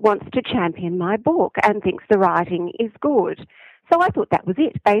who wants to champion my book and thinks the writing is good. So I thought that was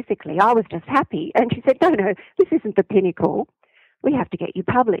it, basically. I was just happy. And she said, no, this isn't the pinnacle. We have to get you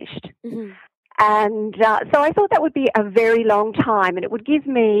published. Mm-hmm. And so I thought that would be a very long time, and it would give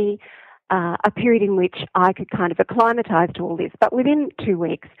me a period in which I could kind of acclimatise to all this. But within 2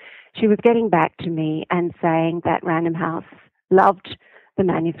 weeks, she was getting back to me and saying that Random House loved the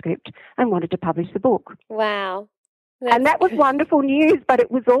manuscript and wanted to publish the book. Wow. And that was wonderful news, but it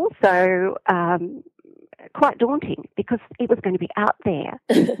was also quite daunting because it was going to be out there.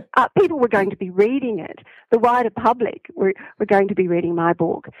 People were going to be reading it. The wider public were going to be reading my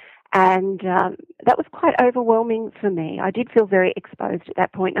book. And that was quite overwhelming for me. I did feel very exposed at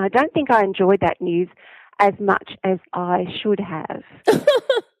that point, and I don't think I enjoyed that news as much as I should have.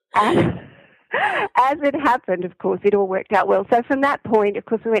 As it happened, of course, it all worked out well. So from that point, of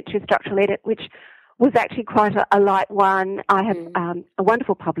course, we went to a structural edit, which was actually quite a light one. I have a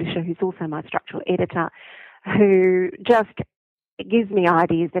wonderful publisher who's also my structural editor, who just gives me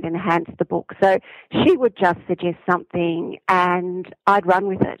ideas that enhance the book. So she would just suggest something and I'd run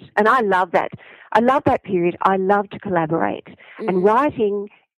with it. And I love that. I love that period. I love to collaborate. And writing,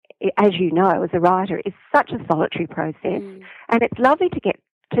 as you know, as a writer, is such a solitary process. And it's lovely to get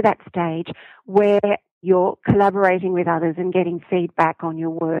to that stage where you're collaborating with others and getting feedback on your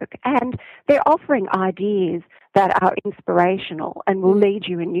work. And they're offering ideas that are inspirational and will lead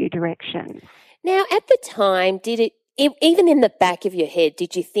you in new directions. Now, at the time, even in the back of your head,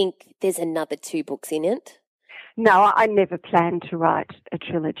 did you think there's another 2 books in it? No, I never planned to write a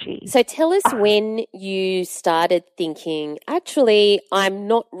trilogy. So tell us when you started thinking, actually, I'm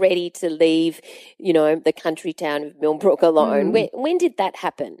not ready to leave, the country town of Millbrook alone. When did that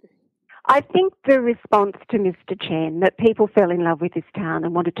happen? I think the response to Mr. Chen, that people fell in love with this town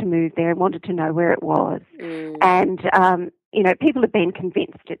and wanted to move there and wanted to know where it was. And, people have been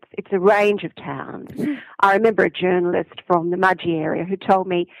convinced it's a range of towns. I remember a journalist from the Mudgee area who told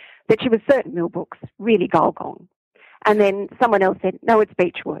me that she was certain Millbrook's really Golgong. And then someone else said, no, it's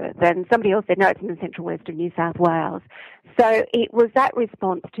Beechworth. And somebody else said, no, it's in the central west of New South Wales. So it was that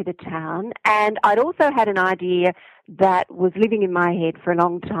response to the town. And I'd also had an idea that was living in my head for a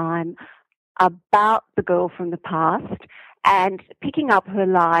long time about the girl from the past and picking up her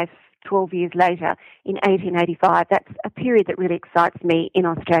life 12 years later in 1885. That's a period that really excites me in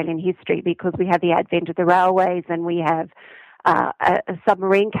Australian history because we have the advent of the railways and we have a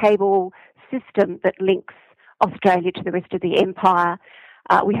submarine cable system that links Australia to the rest of the empire.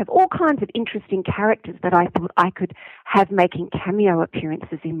 We have all kinds of interesting characters that I thought I could have making cameo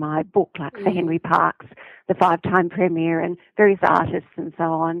appearances in my book, like Sir Henry Parkes, the 5-time Premier, and various artists and so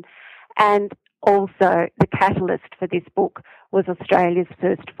on. And also the catalyst for this book was Australia's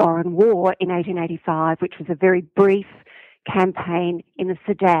first foreign war in 1885, which was a very brief campaign in the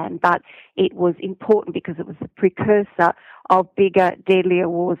Sudan, but it was important because it was the precursor of bigger, deadlier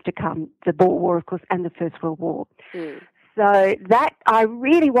wars to come, the Boer War, of course, and the First World War. So that, I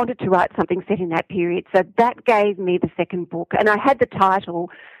really wanted to write something set in that period, so that gave me the second book, and I had the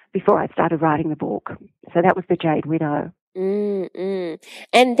title before I started writing the book, so that was The Jade Widow.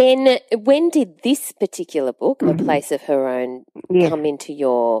 And then when did this particular book, A Place of Her Own, come into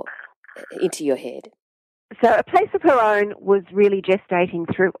your head? So A Place of Her Own was really gestating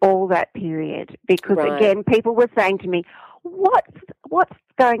through all that period because, again, people were saying to me, what's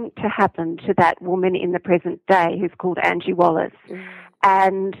going to happen to that woman in the present day who's called Angie Wallace?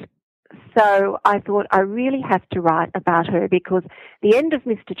 And so I thought I really have to write about her because the end of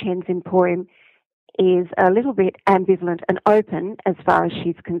Mr. Chen's Emporium is a little bit ambivalent and open as far as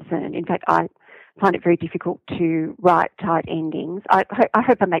she's concerned. In fact, I find it very difficult to write tight endings. I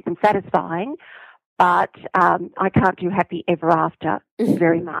hope I make them satisfying, but I can't do happy ever after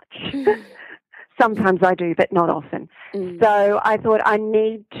very much. Sometimes I do, but not often. So I thought I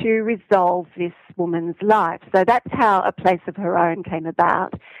need to resolve this woman's life. So that's how A Place of Her Own came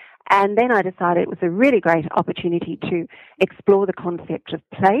about. And then I decided it was a really great opportunity to explore the concept of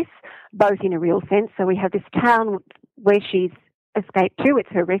place, both in a real sense. So we have this town where she's escaped to. It's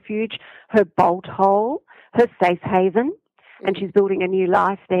her refuge, her bolt hole, her safe haven, and she's building a new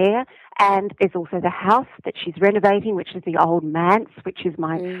life there. And there's also the house that she's renovating, which is the old manse, which is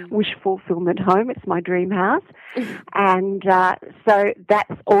my wish fulfillment home. It's my dream house. And so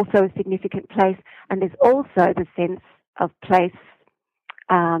that's also a significant place. And there's also the sense of place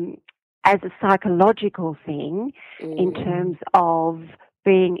as a psychological thing in terms of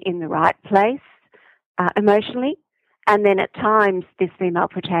being in the right place emotionally. And then at times this female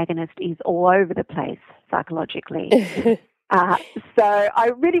protagonist is all over the place psychologically. So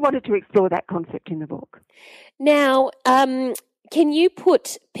I really wanted to explore that concept in the book. Now, can you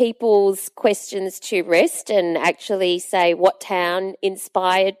put people's questions to rest and actually say what town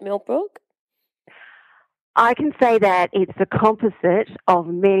inspired Millbrook? I can say that it's a composite of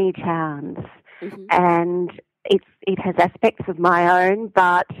many towns, and it has aspects of my own,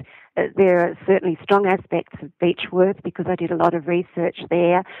 but there are certainly strong aspects of Beechworth because I did a lot of research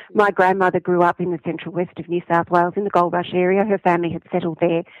there. My grandmother grew up in the central west of New South Wales in the Gold Rush area. Her family had settled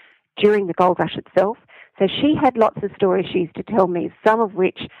there during the Gold Rush itself. So she had lots of stories she used to tell me, some of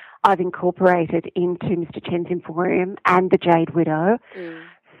which I've incorporated into Mr. Chen's Emporium and the Jade Widow.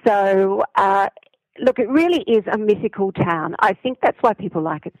 So, look, it really is a mythical town. I think that's why people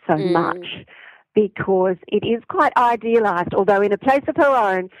like it so much, because it is quite idealised, although in A Place of Her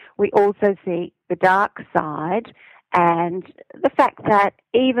Own, we also see the dark side and the fact that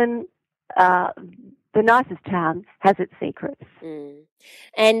even the nicest town has its secrets.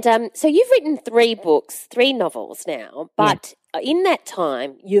 And so you've written 3 books, 3 novels now, but in that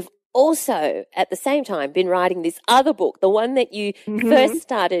time, you've also, at the same time, been writing this other book, the one that you first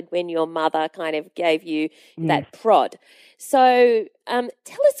started when your mother kind of gave you that prod. So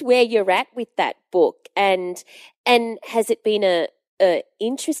tell us where you're at with that book, and has it been a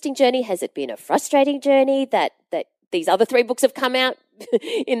interesting journey? Has it been a frustrating journey that these other 3 books have come out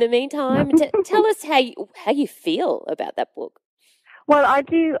in the meantime? Tell us how you feel about that book. Well, I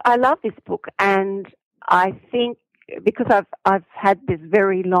do. I love this book, and I think because I've had this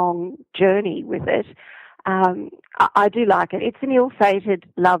very long journey with it, I do like it. It's an ill-fated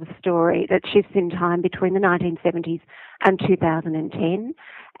love story that shifts in time between the 1970s and 2010,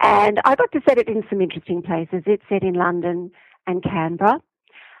 and I got to set it in some interesting places. It's set in London and Canberra,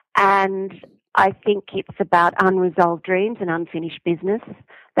 and I think it's about unresolved dreams and unfinished business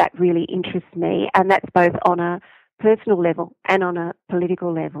that really interests me, and that's both on a personal level and on a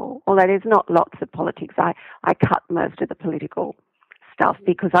political level. Although there's not lots of politics, I cut most of the political stuff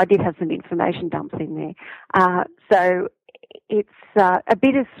because I did have some information dumps in there. So it's a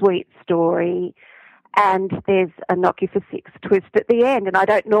bittersweet story, and there's a knock you for 6 twist at the end. And I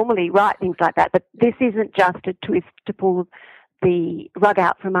don't normally write things like that, but this isn't just a twist to pull the rug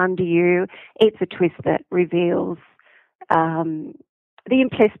out from under you. It's a twist that reveals the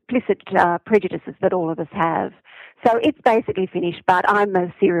implicit prejudices that all of us have. So it's basically finished, but I'm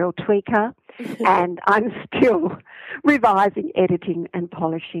a serial tweaker and I'm still revising, editing and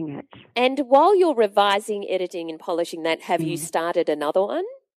polishing it. And while you're revising, editing and polishing that, have you started another one?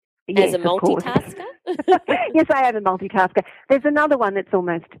 Yes, as a multitasker? Yes, I am a multitasker. There's another one that's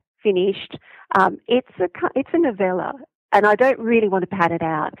almost finished. It's a novella, and I don't really want to pad it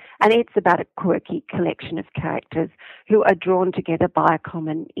out. And it's about a quirky collection of characters who are drawn together by a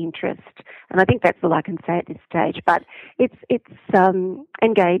common interest. And I think that's all I can say at this stage. But it's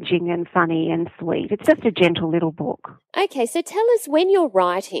engaging and funny and sweet. It's just a gentle little book. Okay, so tell us, when you're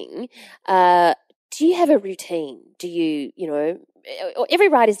writing, do you have a routine? Do you every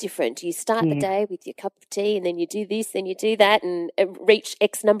writer's different. Do you start the day with your cup of tea and then you do this, then you do that and reach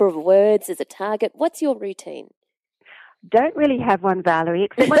X number of words as a target? What's your routine? Don't really have one, Valerie,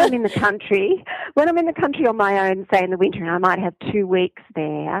 except when I'm in the country. When I'm in the country on my own, say in the winter, and I might have 2 weeks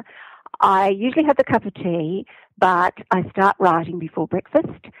there, I usually have the cup of tea, but I start writing before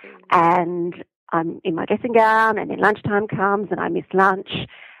breakfast, and I'm in my dressing gown, and then lunchtime comes, and I miss lunch,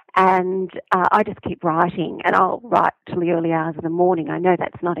 and I just keep writing, and I'll write till the early hours of the morning. I know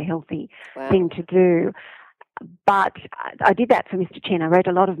that's not a healthy thing to do. But I did that for Mr. Chen. I wrote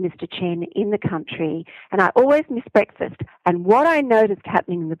a lot of Mr. Chen in the country, and I always miss breakfast. And what I noticed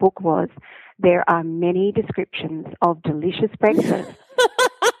happening in the book was there are many descriptions of delicious breakfast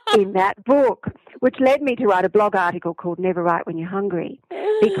in that book, which led me to write a blog article called Never Write When You're Hungry,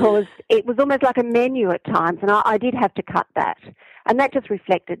 because it was almost like a menu at times, and I did have to cut that. And that just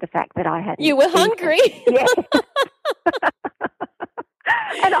reflected the fact that I had... You were hungry? Yes.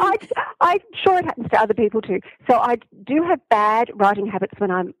 And I'm sure it happens to other people too. So I do have bad writing habits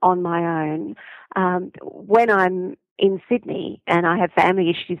when I'm on my own. When I'm in Sydney and I have family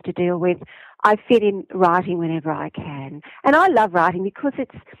issues to deal with, I fit in writing whenever I can. And I love writing because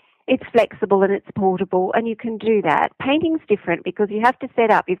it's flexible and it's portable, and you can do that. Painting's different because you have to set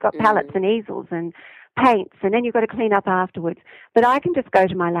up. You've got palettes and easels and paints, and then you've got to clean up afterwards. But I can just go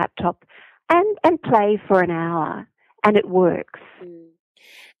to my laptop and play for an hour, and it works.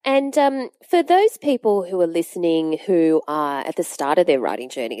 And for those people who are listening who are at the start of their writing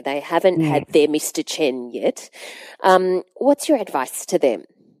journey, they haven't had their Mr. Chen yet, what's your advice to them?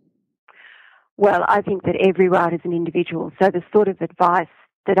 Well, I think that every writer's an individual, so the sort of advice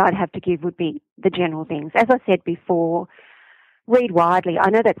that I'd have to give would be the general things. As I said before, read widely. I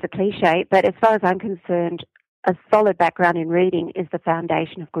know that's a cliche, but as far as I'm concerned, a solid background in reading is the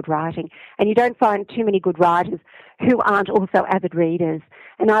foundation of good writing. And you don't find too many good writers who aren't also avid readers.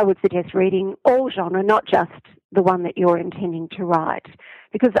 And I would suggest reading all genre, not just the one that you're intending to write.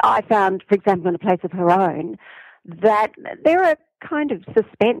 Because I found, for example, in A Place of Her Own, that there are kind of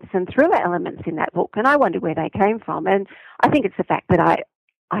suspense and thriller elements in that book, and I wondered where they came from. And I think it's the fact that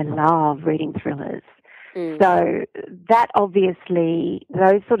I love reading thrillers. So that obviously,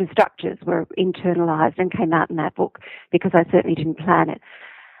 those sort of structures were internalized and came out in that book because I certainly didn't plan it.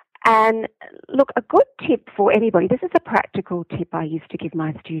 And look, a good tip for anybody, this is a practical tip I used to give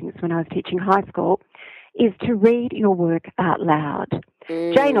my students when I was teaching high school, is to read your work out loud.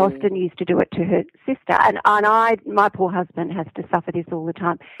 Jane Austen used to do it to her sister, and my poor husband has to suffer this all the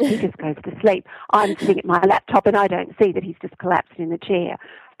time. He just goes to sleep. I'm sitting at my laptop and I don't see that he's just collapsed in the chair.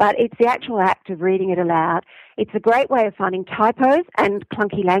 But it's the actual act of reading it aloud. It's a great way of finding typos and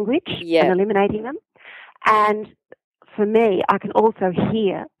clunky language and eliminating them. And for me, I can also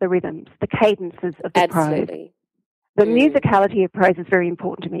hear the rhythms, the cadences of the prose. The musicality of prose is very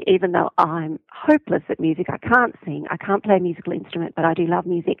important to me, even though I'm hopeless at music. I can't sing, I can't play a musical instrument, but I do love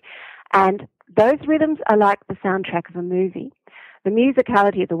music. And those rhythms are like the soundtrack of a movie. The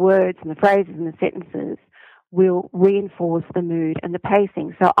musicality of the words and the phrases and the sentences will reinforce the mood and the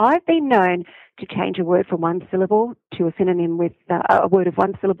pacing. So I've been known to change a word from one syllable to a synonym with a word of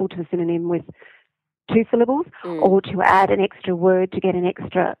one syllable to a synonym with two syllables, or to add an extra word to get an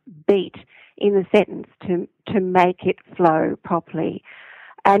extra beat in the sentence to make it flow properly.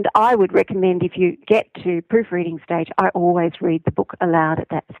 And I would recommend, if you get to proofreading stage, I always read the book aloud at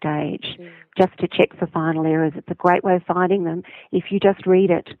that stage, just to check for final errors. It's a great way of finding them. If you just read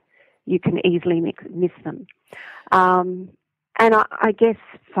it, you can easily miss them. And I guess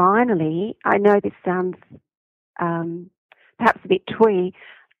finally, I know this sounds perhaps a bit twee,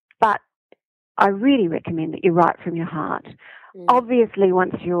 but I really recommend that you write from your heart. Obviously,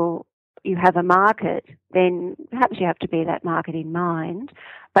 once you have a market, then perhaps you have to bear that market in mind,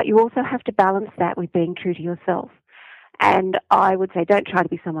 but you also have to balance that with being true to yourself. And I would say don't try to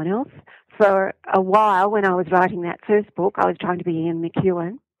be someone else. For a while, when I was writing that first book, I was trying to be Ian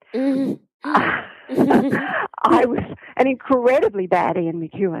McEwan. I was an incredibly bad Ian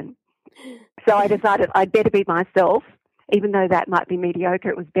McEwan. So I decided I'd better be myself. Even though that might be mediocre,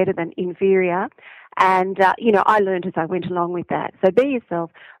 it was better than inferior. And, I learned as I went along with that. So be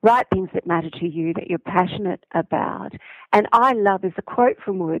yourself, write things that matter to you, that you're passionate about. And I love, there's a quote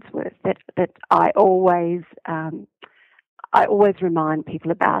from Wordsworth that I always remind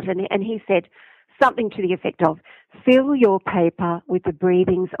people about. And he said something to the effect of, fill your paper with the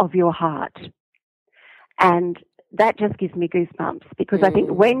breathings of your heart. And that just gives me goosebumps, because I think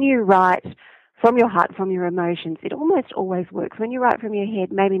when you write from your heart, from your emotions, it almost always works. When you write from your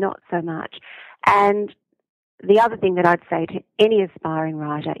head, maybe not so much. And the other thing that I'd say to any aspiring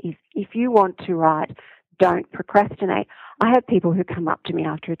writer is, if you want to write, don't procrastinate. I have people who come up to me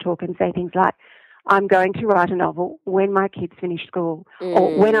after a talk and say things like, I'm going to write a novel when my kids finish school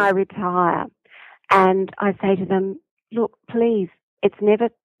or when I retire. And I say to them, look, please, it's never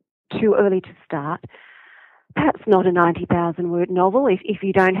too early to start. Perhaps not a 90,000-word novel if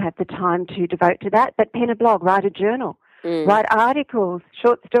you don't have the time to devote to that, but pen a blog, write a journal, write articles,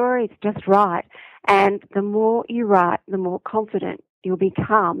 short stories, just write. And the more you write, the more confident you'll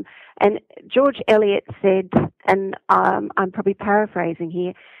become. And George Eliot said, and I'm probably paraphrasing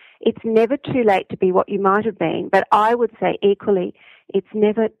here, it's never too late to be what you might have been, but I would say equally, it's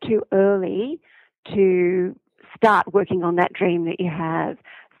never too early to start working on that dream that you have.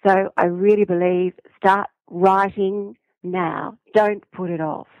 So I really believe, start writing now. Don't put it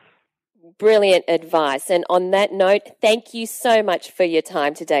off. Brilliant advice. And on that note, thank you so much for your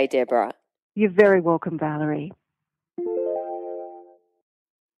time today, Deborah. You're very welcome, Valerie.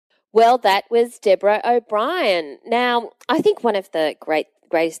 Well, that was Deborah O'Brien. Now, I think one of the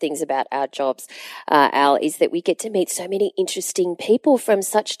greatest things about our jobs, Al, is that we get to meet so many interesting people from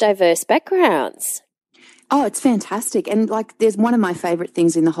such diverse backgrounds. Oh, it's fantastic. And there's one of my favourite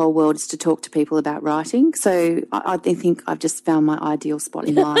things in the whole world is to talk to people about writing. So I think I've just found my ideal spot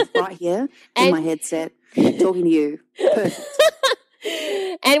in life right here in my headset, talking to you. Perfect.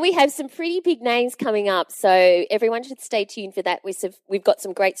 And we have some pretty big names coming up, so everyone should stay tuned for that. We've got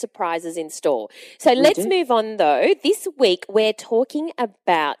some great surprises in store. So let's move on, though. This week we're talking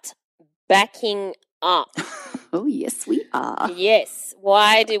about backing up. Oh, yes, we are. Yes.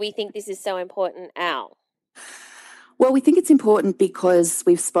 Why do we think this is so important, Al? Well, we think it's important because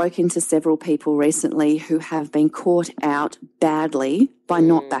we've spoken to several people recently who have been caught out badly by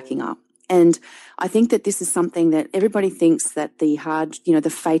not backing up. And I think that this is something that everybody thinks that the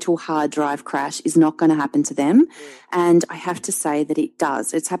fatal hard drive crash is not going to happen to them. And I have to say that it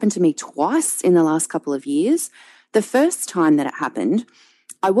does. It's happened to me twice in the last couple of years. The first time that it happened,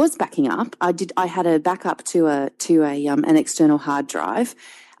 I was backing up. I had a backup to an external hard drive,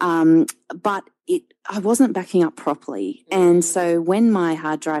 but I wasn't backing up properly. And so when my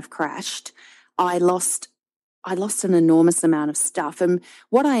hard drive crashed, I lost an enormous amount of stuff. And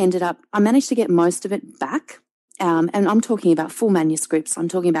what I managed to get most of it back. And I'm talking about full manuscripts. I'm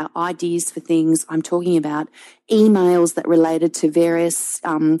talking about IDs for things. I'm talking about emails that related to various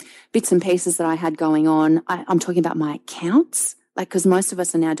bits and pieces that I had going on. I'm talking about my accounts, because most of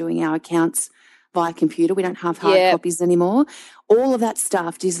us are now doing our accounts via computer. We don't have hard copies anymore. All of that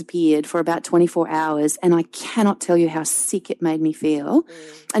stuff disappeared for about 24 hours, and I cannot tell you how sick it made me feel.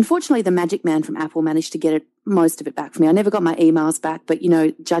 Unfortunately, the magic man from Apple managed to get most of it back for me. I never got my emails back, but,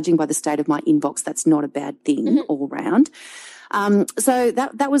 judging by the state of my inbox, that's not a bad thing all round. So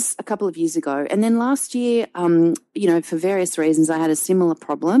that was a couple of years ago. And then last year, for various reasons, I had a similar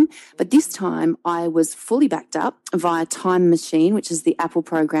problem. But this time I was fully backed up via Time Machine, which is the Apple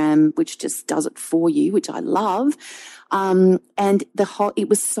program, which just does it for you, which I love. And it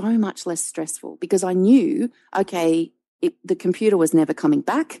was so much less stressful because I knew, the computer was never coming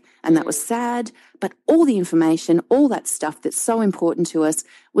back, and that was sad, but all the information, all that stuff that's so important to us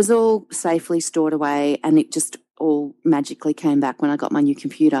was all safely stored away, and it just all magically came back when I got my new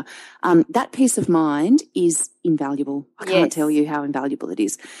computer. That peace of mind is invaluable. I can't tell you how invaluable it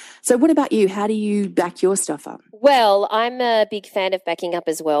is. So what about you? How do you back your stuff up? Well, I'm a big fan of backing up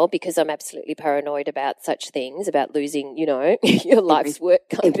as well because I'm absolutely paranoid about such things, about losing, your life's work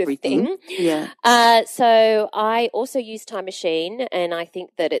kind of thing. Yeah. So I also use Time Machine, and I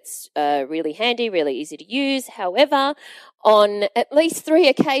think that it's really handy, really easy to use. However, on at least 3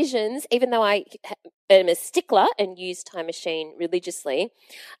 occasions, even though I am a stickler and use Time Machine religiously,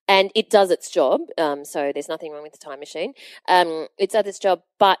 and it does its job, so there's nothing wrong with the Time Machine. It does its job,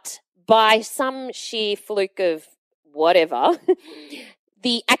 but by some sheer fluke of whatever,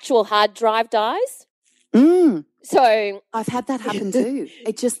 the actual hard drive dies. So I've had that happen too.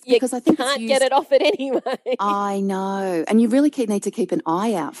 It just you because I think can't get it off it anyway. I know, and you really need to keep an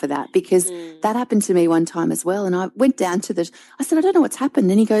eye out for that because that happened to me one time as well. And I went down to I said, I don't know what's happened,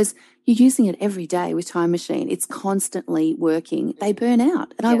 and he goes, "You're using it every day with Time Machine. It's constantly working. They burn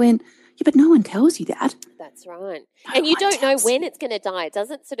out." And I went, "Yeah, but no one tells you that." That's right. And you don't know when it's going to die. It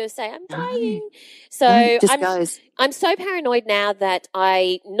doesn't sort of say, I'm dying. So it just goes. I'm so paranoid now that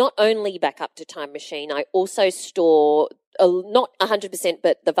I not only back up to Time Machine, I also store not 100%,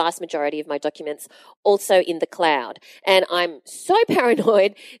 but the vast majority of my documents also in the cloud. And I'm so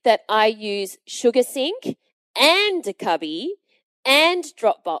paranoid that I use SugarSync and Cubby and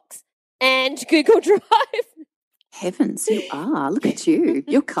Dropbox and Google Drive. Heavens, you are. Look at you.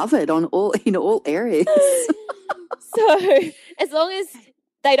 You're covered in all areas. So as long as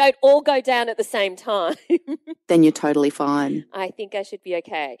they don't all go down at the same time, then you're totally fine. I think I should be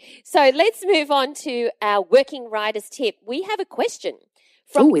okay. So let's move on to our working writer's tip. We have a question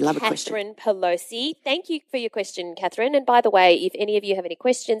from we love Catherine Pelosi. Thank you for your question, Catherine. And by the way, if any of you have any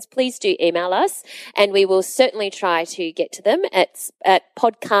questions, please do email us and we will certainly try to get to them at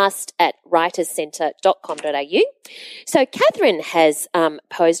podcast@writerscentre.com.au. So Catherine has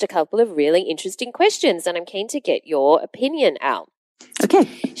posed a couple of really interesting questions and I'm keen to get your opinion, Al. Okay.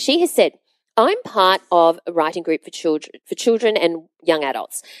 She has said, I'm part of a writing group for children and young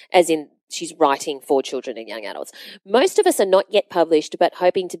adults, as in she's writing for children and young adults. Most of us are not yet published, but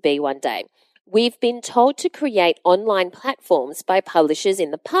hoping to be one day. We've been told to create online platforms by publishers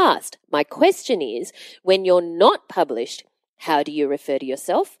in the past. My question is, when you're not published, how do you refer to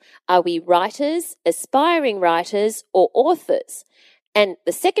yourself? Are we writers, aspiring writers, or authors? And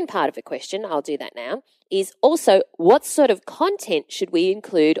the second part of the question, I'll do that now, is also what sort of content should we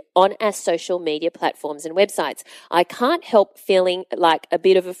include on our social media platforms and websites? I can't help feeling like a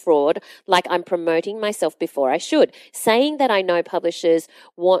bit of a fraud, like I'm promoting myself before I should. Saying that I know publishers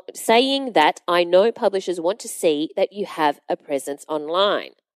want to see that you have a presence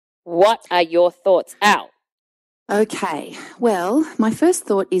online. What are your thoughts, Al? Okay. Well, my first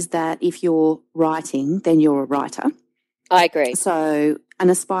thought is that if you're writing, then you're a writer. I agree. So an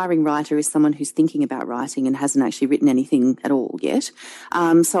aspiring writer is someone who's thinking about writing and hasn't actually written anything at all yet.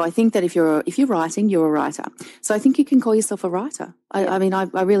 So I think that if you're writing, you're a writer. So I think you can call yourself a writer. I mean, I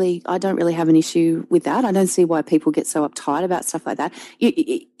don't really have an issue with that. I don't see why people get so uptight about stuff like that.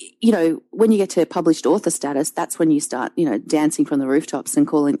 You know, when you get to published author status, that's when you start, you know, dancing from the rooftops and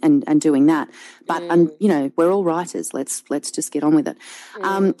calling and doing that. But you know, we're all writers. Let's just get on with it.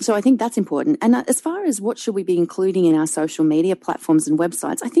 So I think that's important. And as far as what should we be including in our social media platforms and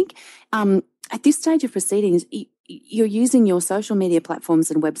websites, I think at this stage of proceedings, you're using your social media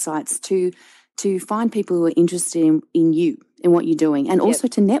platforms and websites to find people who are interested in you, in what you're doing, and also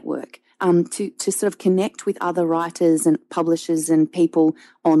to network, to sort of connect with other writers and publishers and people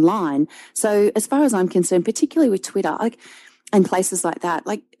online. So as far as I'm concerned, particularly with Twitter, and places like that,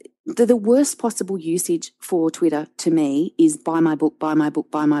 the worst possible usage for Twitter to me is buy my book, buy my book,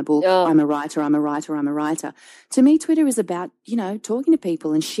 buy my book. Oh. I'm a writer. To me, Twitter is about, you know, talking to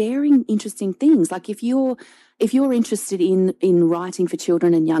people and sharing interesting things. Like if you're interested in writing for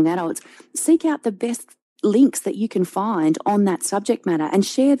children and young adults, seek out the best links that you can find on that subject matter and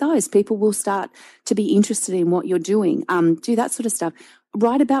share those. People will start to be interested in what you're doing. Do that sort of stuff.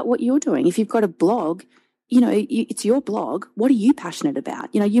 Write about what you're doing. If you've got a blog, you know, it's your blog. What are you passionate about?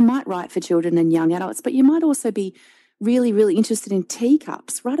 You know, you might write for children and young adults, but you might also be really, really interested in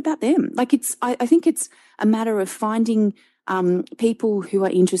teacups. Write about them. I think it's a matter of finding people who are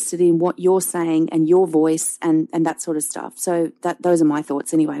interested in what you're saying and your voice and that sort of stuff. So those are my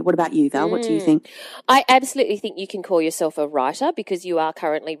thoughts anyway. What about you, Val? What do you think? I absolutely think you can call yourself a writer because you are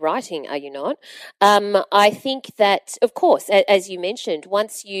currently writing, are you not? I think that, of course, as you mentioned,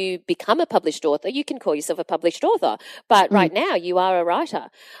 once you become a published author, you can call yourself a published author. But right now you are a writer.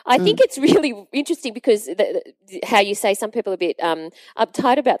 I think it's really interesting because how you say some people are a bit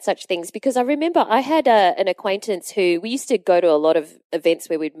uptight about such things, because I remember I had an acquaintance who we used to go to a lot of events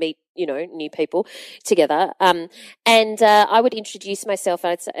where we'd meet, you know, new people together. And I would introduce myself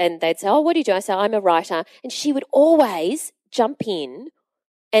and they'd say, oh, what do you do? I say, I'm a writer. And she would always jump in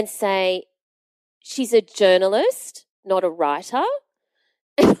and say, she's a journalist, not a writer.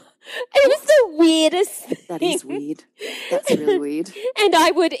 It was the weirdest thing. That is weird. That's really weird. And I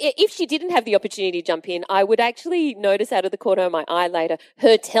would, if she didn't have the opportunity to jump in, I would actually notice out of the corner of my eye later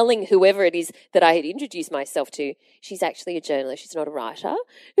her telling whoever it is that I had introduced myself to, she's actually a journalist, she's not a writer.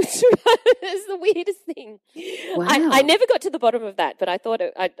 It's the weirdest thing. Wow. I never got to the bottom of that, but I thought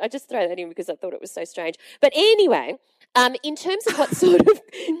I just throw that in because I thought it was so strange. But anyway, in terms of what sort of,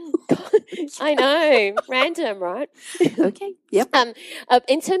 I know, random, right? Okay. Yep.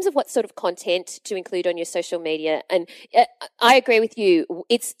 In terms of what sort of content to include on your social media, and I agree with you.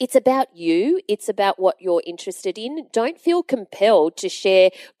 It's about you. It's about what you're interested in. Don't feel compelled to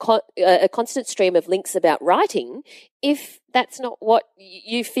share a constant stream of links about writing if that's not what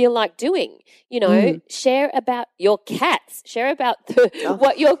you feel like doing. You know, share about your cats, share about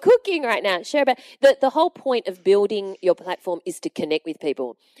what you're cooking right now, share about the whole point of building your platform is to connect with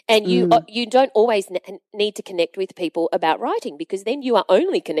people. And you don't always need to connect with people about writing, because then you are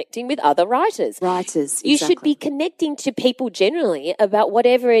only connecting with other writers. Exactly. You should be connecting to people generally about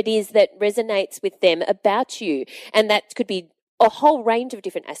whatever it is that resonates with them about you. And that could be a whole range of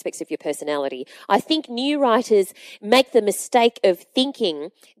different aspects of your personality. I think new writers make the mistake of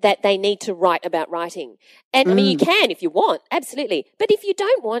thinking that they need to write about writing. And I mean, you can if you want, absolutely. But if you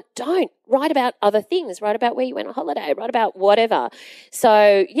don't want, don't. Write about other things. Write about where you went on holiday. Write about whatever.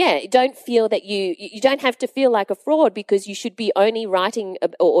 So, yeah, don't feel that you don't have to feel like a fraud, because you should be only writing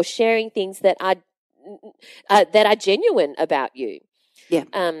or sharing things that are genuine about you. Yeah.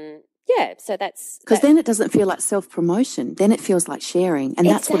 Yeah, so that's... Because then it doesn't feel like self-promotion. Then it feels like sharing, and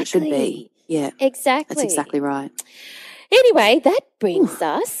that's what it should be. Yeah. Exactly. That's exactly right. Anyway, that brings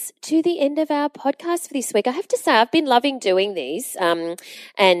us to the end of our podcast for this week. I have to say, I've been loving doing these and,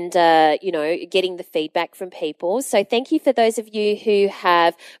 you know, getting the feedback from people. So thank you for those of you who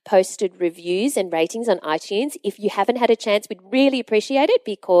have posted reviews and ratings on iTunes. If you haven't had a chance, we'd really appreciate it,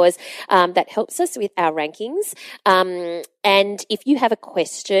 because that helps us with our rankings. And if you have a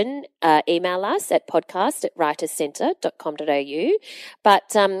question, email us at podcast@writerscentre.com.au.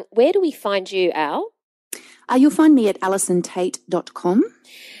 But where do we find you, Al? You'll find me at alisontate.com.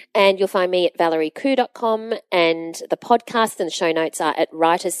 And you'll find me at valeriekoo.com, and the podcast and the show notes are at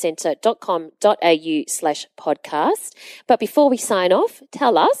writerscentre.com.au/podcast. But before we sign off,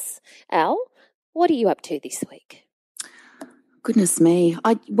 tell us, Al, what are you up to this week? Goodness me.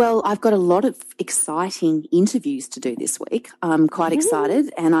 I've got a lot of exciting interviews to do this week. I'm quite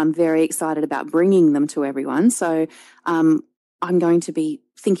excited, and I'm very excited about bringing them to everyone. So I'm going to be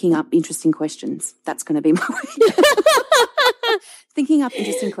thinking up interesting questions. That's going to be my week. Thinking up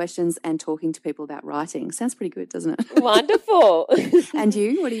interesting questions and talking to people about writing. Sounds pretty good, doesn't it? Wonderful. And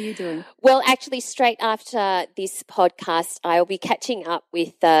you? What are you doing? Well, actually, straight after this podcast, I'll be catching up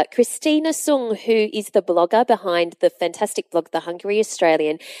with Christina Sung, who is the blogger behind the fantastic blog, The Hungry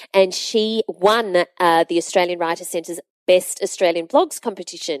Australian, and she won the Australian Writers' Centre's Best Australian Blogs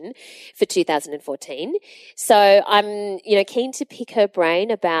competition for 2014. So I'm, keen to pick her brain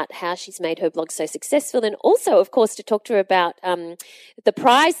about how she's made her blog so successful, and also, of course, to talk to her about the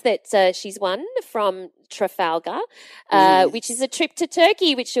prize that she's won from Trafalgar, which is a trip to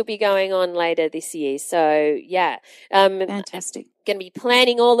Turkey, which she'll be going on later this year. So, yeah. Fantastic. Going to be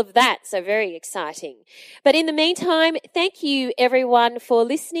planning all of that, so very exciting. But in the meantime, thank you everyone for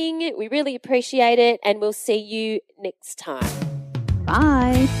listening. We really appreciate it, and we'll see you next time.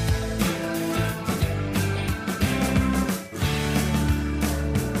 Bye.